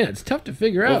it, but, man, it's tough to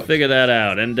figure out. We'll figure that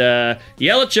out. And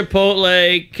yell at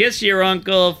Chipotle. Kiss your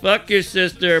uncle. Fuck your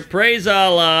sister. Praise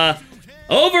Allah.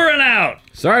 Over and out.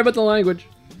 Sorry about the language.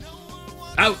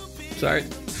 Out. Sorry.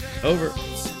 Over.